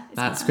ridiculous. Yeah, it's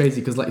That's mad.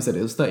 crazy because, like you said,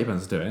 it was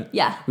 £30 to do it.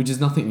 Yeah. Which is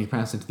nothing in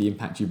comparison to the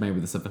impact you've made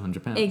with the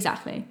 £700.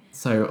 Exactly.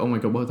 So, oh my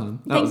God, well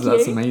done. Thank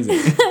That's you.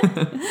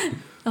 amazing.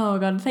 Oh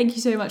God, thank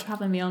you so much for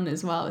having me on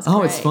as well. It's Oh,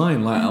 great. it's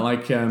fine.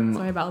 Like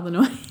Sorry about all the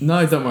noise.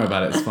 no, don't worry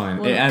about it. It's fine.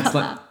 We'll It adds,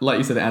 cut like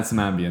you said, it adds some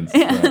ambience.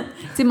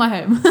 It's in my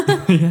home.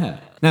 But, yeah.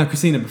 Now,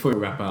 Christina, before we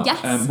wrap up,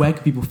 Yes. where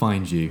can people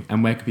find you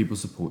and where can people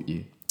support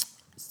you?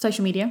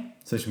 Social media.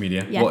 Social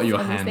media. Yes, What are your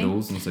obviously.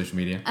 handles on social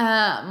media?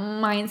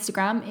 My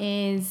Instagram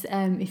is,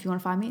 if you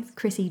want to find me, it's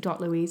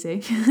chrissy.louise.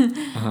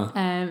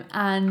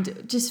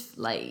 And just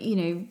like, you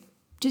know,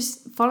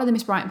 just follow the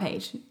Miss Brighton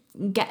page.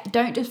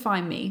 Don't just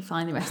find me,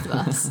 find the rest of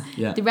us.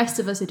 Yeah. The rest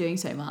of us are doing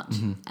so much.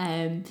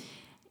 I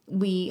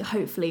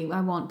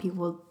want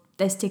people,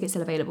 there's tickets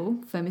still available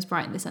for Miss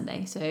Brighton this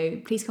Sunday. So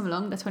please come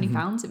along. They're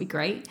 £20. It'd be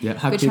great. Yeah.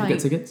 How We're can people get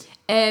trying- tickets?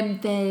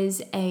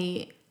 There's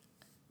a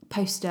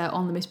poster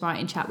on the Miss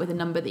Brighton chat with a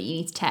number that you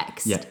need to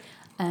text. Yeah.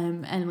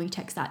 And when you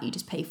text that, you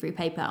just pay through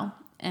PayPal.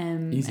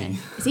 Easy. And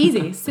it's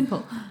easy. It's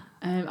simple.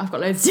 I've got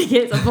loads of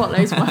tickets. I've bought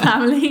loads for my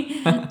family.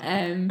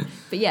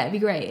 But yeah, it'd be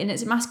great. And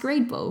it's a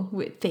masquerade ball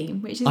with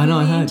theme, which is I know,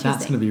 really I heard interesting.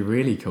 that's going to be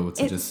really cool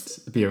to It's-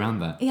 just be around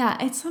that. Yeah,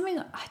 it's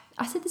something.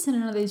 I said this in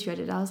another interview I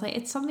did. I was like,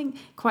 it's something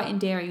quite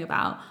endearing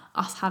about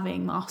us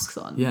having masks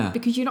on. Yeah.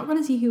 Because you're not going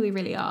to see who we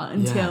really are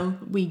until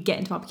we get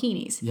into our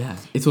bikinis. Yeah.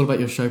 It's all about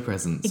your show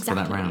presence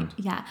Exactly. for that round.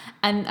 Yeah.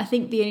 And I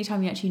think the only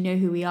time you actually know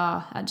who we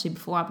are, actually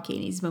before our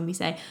bikinis, is when we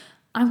say,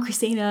 I'm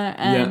Christina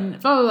and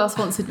blah, blah, blah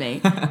sponsored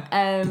me.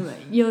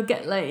 You'll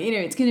get like, you know,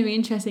 it's going to be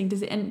interesting to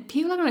see. And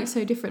people are like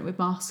so different with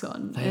masks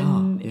on. They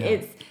and are, yeah.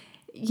 it's,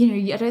 you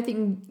know, I don't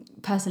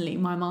think personally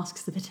my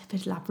mask's a bit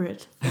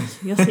elaborate.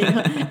 You'll see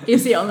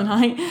it on the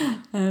night.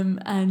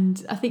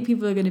 And I think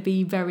people are going to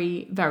be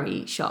very,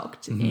 very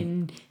shocked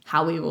in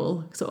how we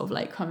all sort of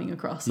like coming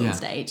across Yeah. on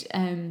stage.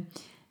 Even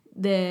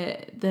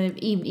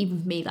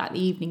for me, like the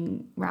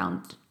evening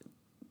round,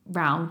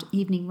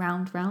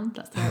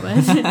 that's the right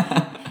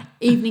word.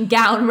 Evening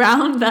gown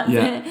round, that's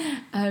Yeah.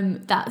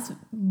 it. That's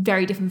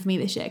very different for me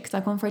this year because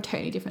I've gone for a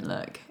totally different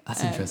look.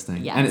 That's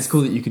interesting. Yes. And it's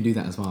cool that you can do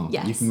that as well.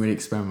 Yes. You can really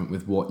experiment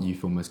with what you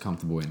feel most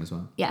comfortable in as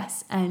well.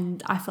 Yes,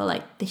 and I feel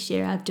like this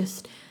year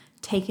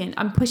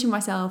I'm pushing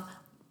myself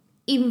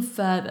even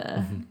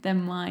further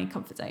than my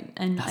comfort zone.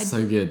 And That's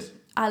so good.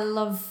 I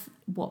love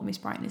what Miss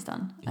Brighton has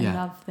done. I Yeah.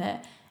 love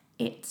that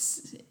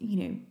it's, you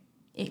know,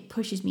 it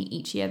pushes me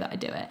each year that I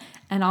do it.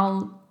 And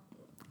I'll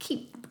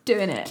keep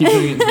doing it. Keep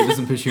doing it until it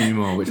doesn't push you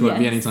anymore, which won't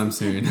be Yes. anytime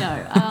soon.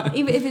 No,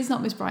 even if it's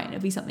not Miss Brighton,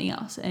 it'll be something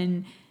else.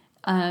 And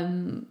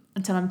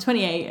until I'm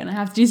 28 and I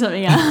have to do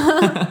something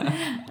else.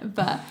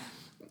 But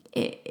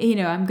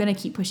I'm going to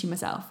keep pushing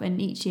myself.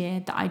 And each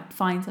year that I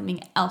find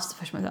something else to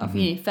push myself.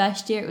 You know,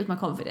 first year it was my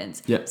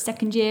confidence. Yeah.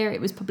 Second year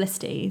it was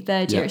publicity.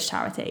 Third year Yeah. it's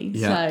charity.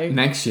 Yeah. So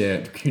Next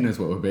year, who knows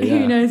what it will be. Yeah.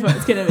 who knows what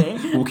it's going to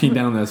be. Walking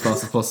down there as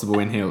fast as possible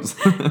in heels.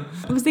 I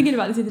was thinking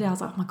about this the other day. I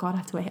was like, oh my God, I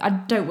have to wear. I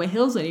don't wear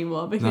heels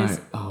anymore because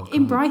No. Oh,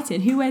 in God.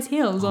 Brighton, who wears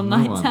heels on no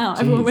nights one. out?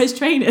 Everyone Jeez. wears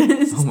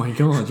trainers. Oh my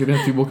God, you're going to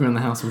have to be walking around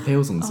the house with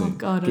heels on Oh soon.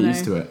 God, Get I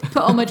used know. to it.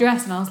 Put on my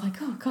dress and I was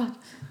like, oh God,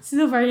 this is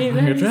all very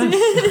Your dress.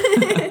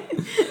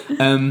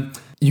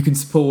 You can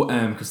support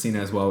Christina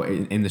as well.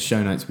 In the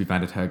show notes, we've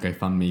added her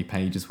GoFundMe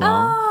page as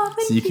well. Oh,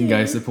 thank so you can go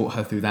you. support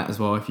her through that as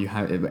well if you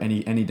have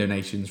any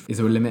donations. Is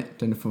there a limit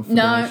for No,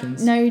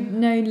 donations? no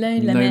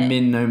limit. No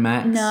min, no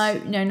max?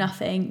 No,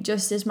 nothing.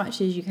 Just as much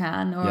as you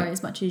can, or Yeah.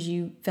 as much as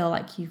you feel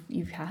like you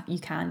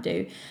can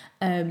do.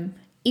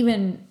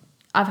 Even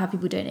I've had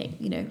people donate,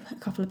 you know, a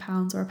couple of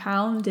pounds or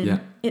 £1,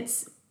 and Yeah.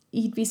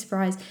 you'd be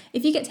surprised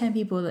if you get 10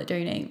 people that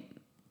donate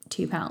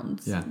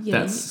 £2. Yeah, you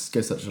know, goes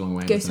such a long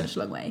way. goes doesn't such a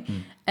long way.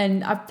 Mm.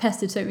 And I've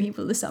pestered so many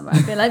people this summer.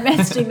 I've been like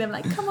messaging them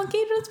like, come on, can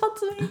you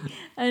sponsor me?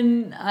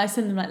 And I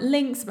send them like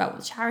links about what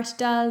the charity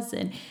does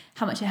and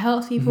how much it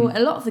helps people. Mm-hmm.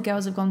 A lot of the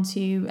girls have gone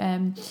to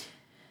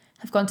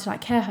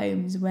like care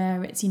homes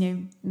where it's, you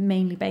know,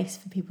 mainly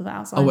based for people that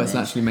outside. Oh, it's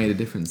actually made a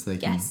difference. They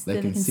can, Yes, they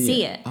that can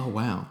see it. Oh,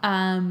 wow.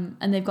 and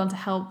they've gone to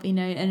help, you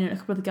know, and a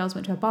couple of the girls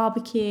went to a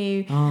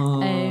barbecue.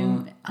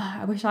 Oh.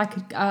 I wish I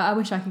could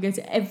go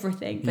to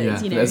everything, but Yeah,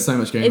 it's, you know, there's so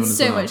much going on It's as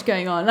so well. much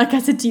going on. Like I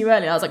said to you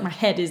earlier, I was like, my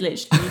head is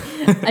literally,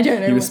 I don't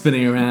know. You were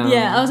spinning around.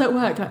 Yeah, I was at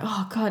work like,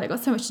 oh God, I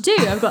got so much to do.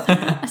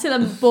 I still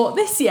haven't bought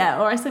this yet,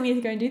 or I still need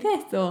to go and do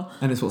this, or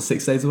And it's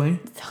 6 days away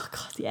oh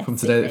God, yeah. from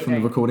today, from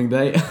the recording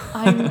date.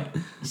 I'm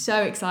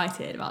so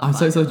excited about. I'm the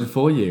so final. excited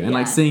for you, and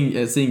like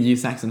Yeah. seeing you,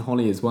 Sax and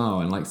Holly as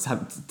well, and like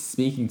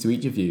speaking to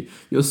each of you.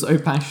 You're so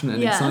passionate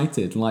and Yeah.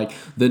 excited. Like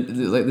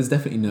like there's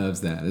definitely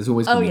nerves there. There's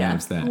always gonna Oh, be yeah.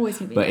 nerves there. Always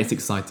gonna be but nerves.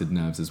 it's excited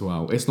nerves as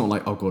well. It's not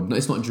like, oh God, no,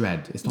 it's not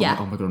dread. It's not like,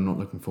 oh my God, I'm not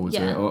looking forward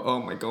to it. Or,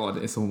 oh my God,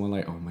 it's all more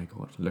like, oh my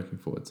God, looking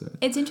forward to it.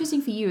 It's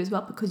interesting for you as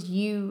well because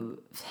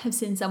you have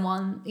seen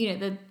someone,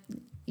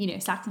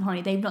 Sax and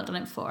Holly, they've not done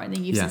it before, and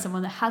then you've seen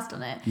someone that has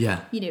done it.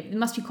 Yeah. It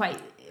must be quite,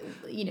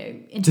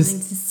 interesting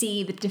to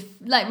see the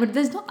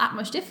there's not that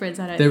much difference.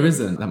 I don't. There think.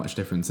 isn't that much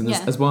difference, and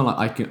as well,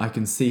 like I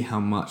can see how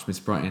much Miss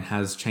Brighton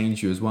has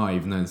changed you as well,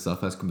 even though this is our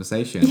first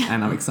conversation. Yeah.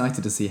 And I'm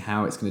excited to see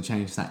how it's going to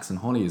change Sax and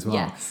Holly as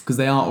well, because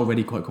they are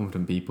already quite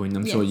confident people, and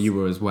I'm sure you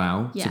were as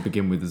well to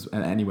begin with,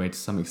 anyway, to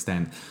some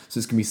extent. So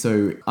it's going to be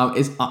so.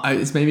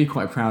 It's made me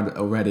quite proud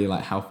already,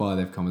 like how far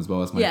they've come as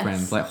well as my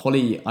friends. Like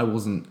Holly,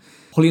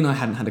 Holly and I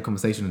hadn't had a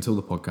conversation until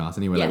the podcast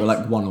anyway. Like we're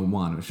like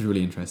one-on-one, which is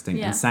really interesting.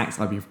 Yeah. And Sax,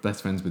 I've been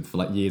best friends with for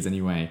like years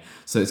anyway.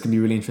 So it's going to be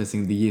really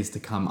interesting the years to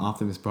come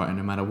after Miss Brighton.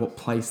 No matter what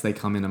place they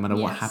come in, no matter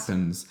what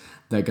happens,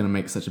 they're going to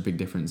make such a big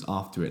difference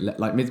after it.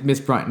 Like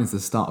Miss Brighton is the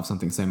start of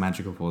something so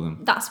magical for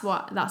them. That's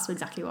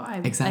exactly what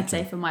I'd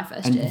say for my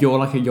first year. And you're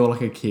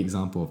like a key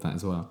example of that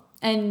as well.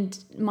 And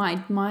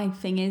my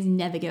thing is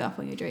never give up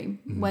on your dream,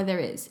 whether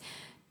it's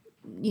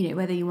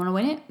whether you want to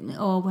win it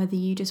or whether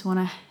you just want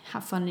to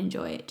have fun and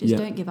enjoy it. Just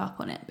don't give up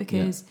on it,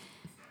 because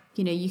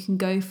you can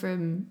go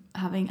from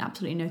having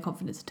absolutely no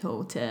confidence at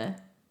all to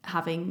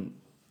having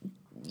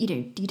you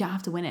don't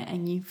have to win it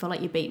and you feel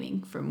like you're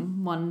beaming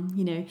from one.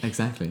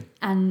 Exactly.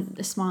 And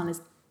the smile is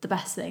the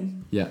best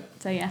thing. Yeah.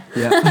 So yeah.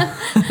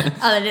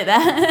 I'll end it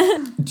there.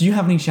 Do you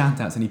have any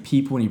shout outs, any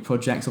people, any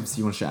projects?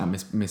 Obviously you want to shout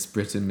out Miss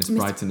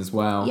Brighton as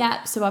well.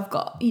 Yeah, so I've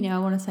got, I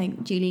want to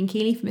thank Julie and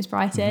Keely for Miss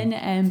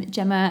Brighton,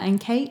 Gemma and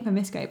Kate for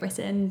Miss Great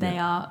Britain. They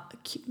are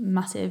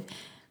massive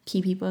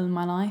key people in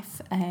my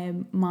life.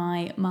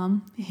 My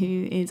mum,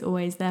 who is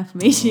always there for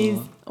me. She's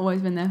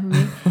always been there for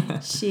me.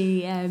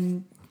 She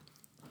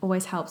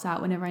always helps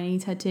out whenever I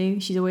need her to.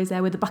 She's always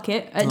there with a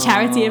bucket at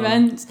charity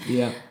events.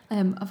 Yeah.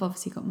 I've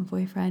obviously got my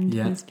boyfriend.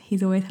 Yeah.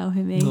 He's always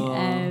helping me.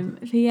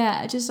 But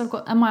yeah, I've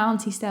got my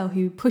auntie Stell,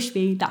 who pushed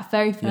me that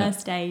very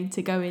first day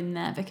to go in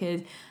there,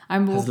 because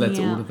I'm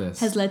walking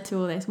has led to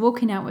all this.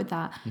 Walking out with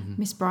that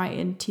Miss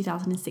Brighton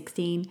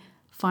 2016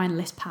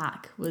 finalist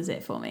pack was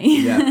it for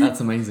me. Yeah,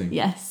 that's amazing.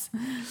 Yes.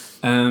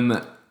 Is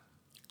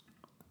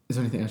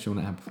there anything else you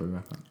want to add before we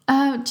wrap up?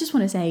 Just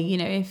want to say,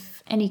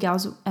 if any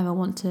girls ever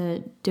want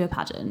to do a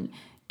pageant,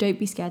 don't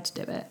be scared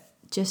to do it.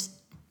 Just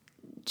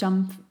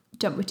jump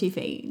with 2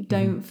 feet.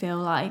 Don't feel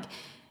like,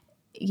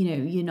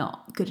 you're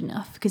not good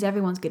enough, because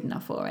everyone's good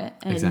enough for it.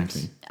 And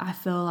exactly. I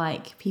feel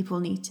like people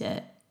need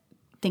to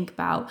think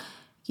about,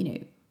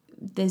 you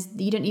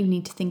don't even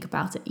need to think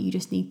about it. You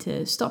just need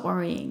to stop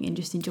worrying and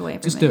just enjoy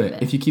every Just do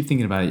it. If you keep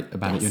thinking about it,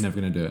 you're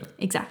never going to do it.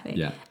 Exactly.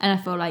 Yeah. And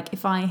I feel like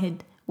if I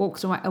had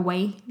walked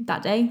away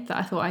that day that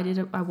I thought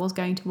I was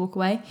going to walk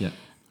away,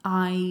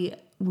 I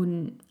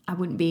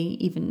wouldn't be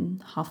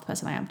even half the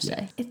person I am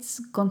today. It's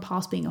gone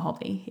past being a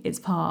hobby. It's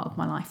part of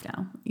my life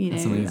now.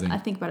 That's amazing. I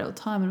think about it all the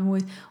time, and I'm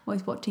always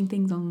watching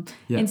things on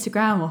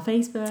Instagram or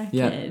Facebook.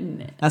 Yeah,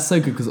 and that's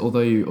so good, because although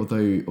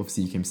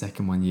obviously you came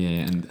second one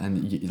year,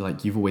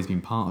 and you've always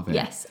been part of it.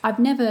 Yes, I've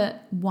never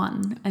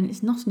won, and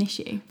it's not an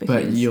issue.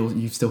 But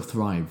you've still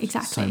thrived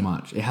exactly so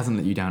much. It hasn't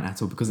let you down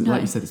at all, because like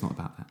you said, it's not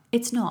about that.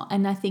 It's not,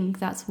 and I think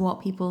that's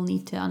what people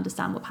need to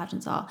understand. What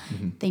pageants are,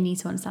 they need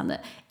to understand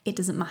that it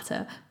doesn't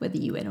matter whether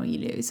you win or you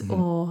lose,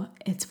 or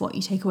it's what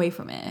you take away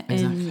from it.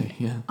 Exactly,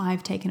 and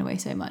I've taken away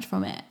so much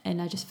from it,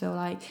 and I just feel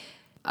like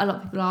a lot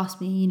of people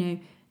ask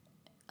me,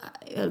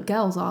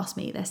 girls ask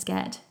me, they're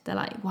scared. They're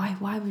like,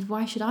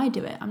 why should I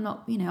do it? I'm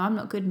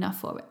not good enough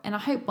for it. And I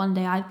hope one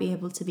day I'd be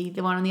able to be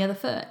the one on the other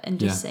foot and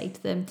just say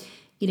to them,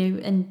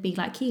 and be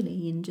like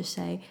Keely and just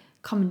say,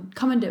 come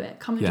and do it.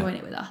 Come and join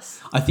it with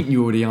us. I think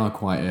you already are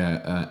quite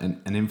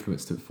an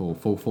influence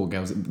for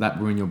girls that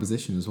were in your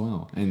position as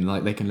well, and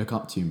like they can look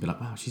up to you and be like,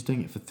 wow, she's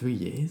doing it for 3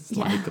 years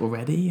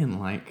already, and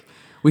like,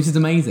 which is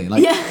amazing.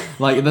 Like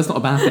that's not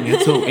a bad thing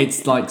at all.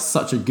 It's like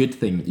such a good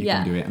thing that you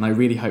can do it, and I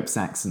really hope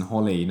Sax and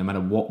Holly, no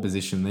matter what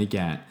position they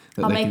get,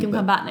 I'll make them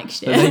come back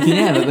next year.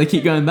 That they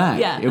keep going back.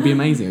 Yeah. It'll be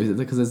amazing,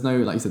 because there's no,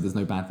 like you said, there's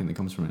no bad thing that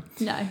comes from it.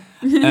 No.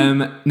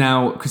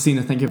 Now,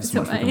 Christina, thank you so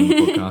much for coming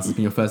on the podcast. It's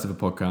been your first ever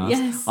podcast.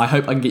 Yes. I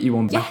hope I can get you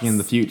on back in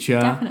the future.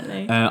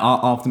 Definitely.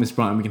 After Miss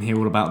Brighton, we can hear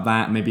all about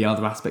that. Maybe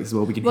other aspects as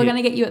well. We're going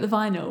to get you at the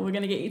vinyl. We're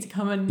going to get you to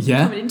come and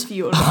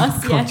interview all of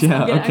us. God, yes.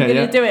 I'm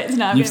going to do it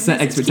now. You've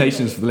set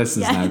expectations for the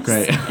listeners now.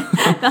 Great.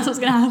 That's what's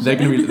going to happen. They're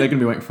going to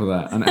be waiting for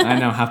that, and I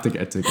now have to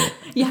get a ticket.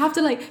 You have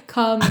to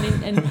come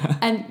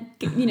and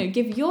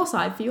give your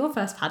side for your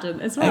first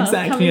pageant as well.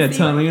 Exactly.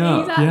 Turning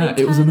up.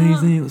 Exactly, it was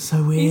amazing. It was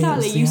so weird.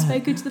 Exactly. You've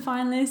spoken to the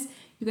finalists.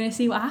 You're going to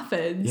see what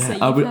happens. Yeah, so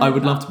I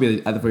would love to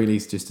be at the very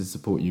least just to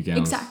support you girls.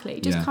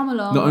 Exactly. Just come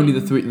along. Not only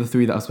the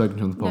three that I've spoken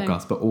to on the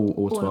podcast, but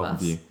all 12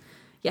 of you.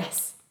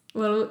 Yes.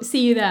 Well,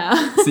 see you there.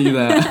 See you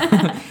there.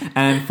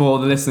 And for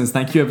the listeners,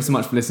 thank you ever so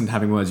much for listening to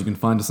Having Words. You can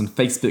find us on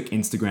Facebook,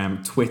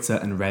 Instagram, Twitter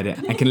and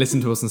Reddit, and can listen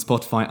to us on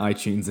Spotify,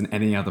 iTunes and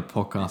any other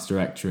podcast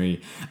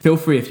directory. Feel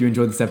free, if you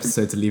enjoyed this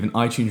episode, to leave an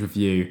iTunes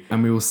review,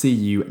 and we will see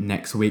you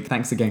next week.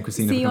 Thanks again,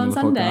 Christina, for coming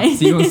on the podcast.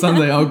 See you on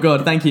Sunday. Oh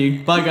God, thank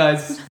you. Bye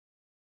guys.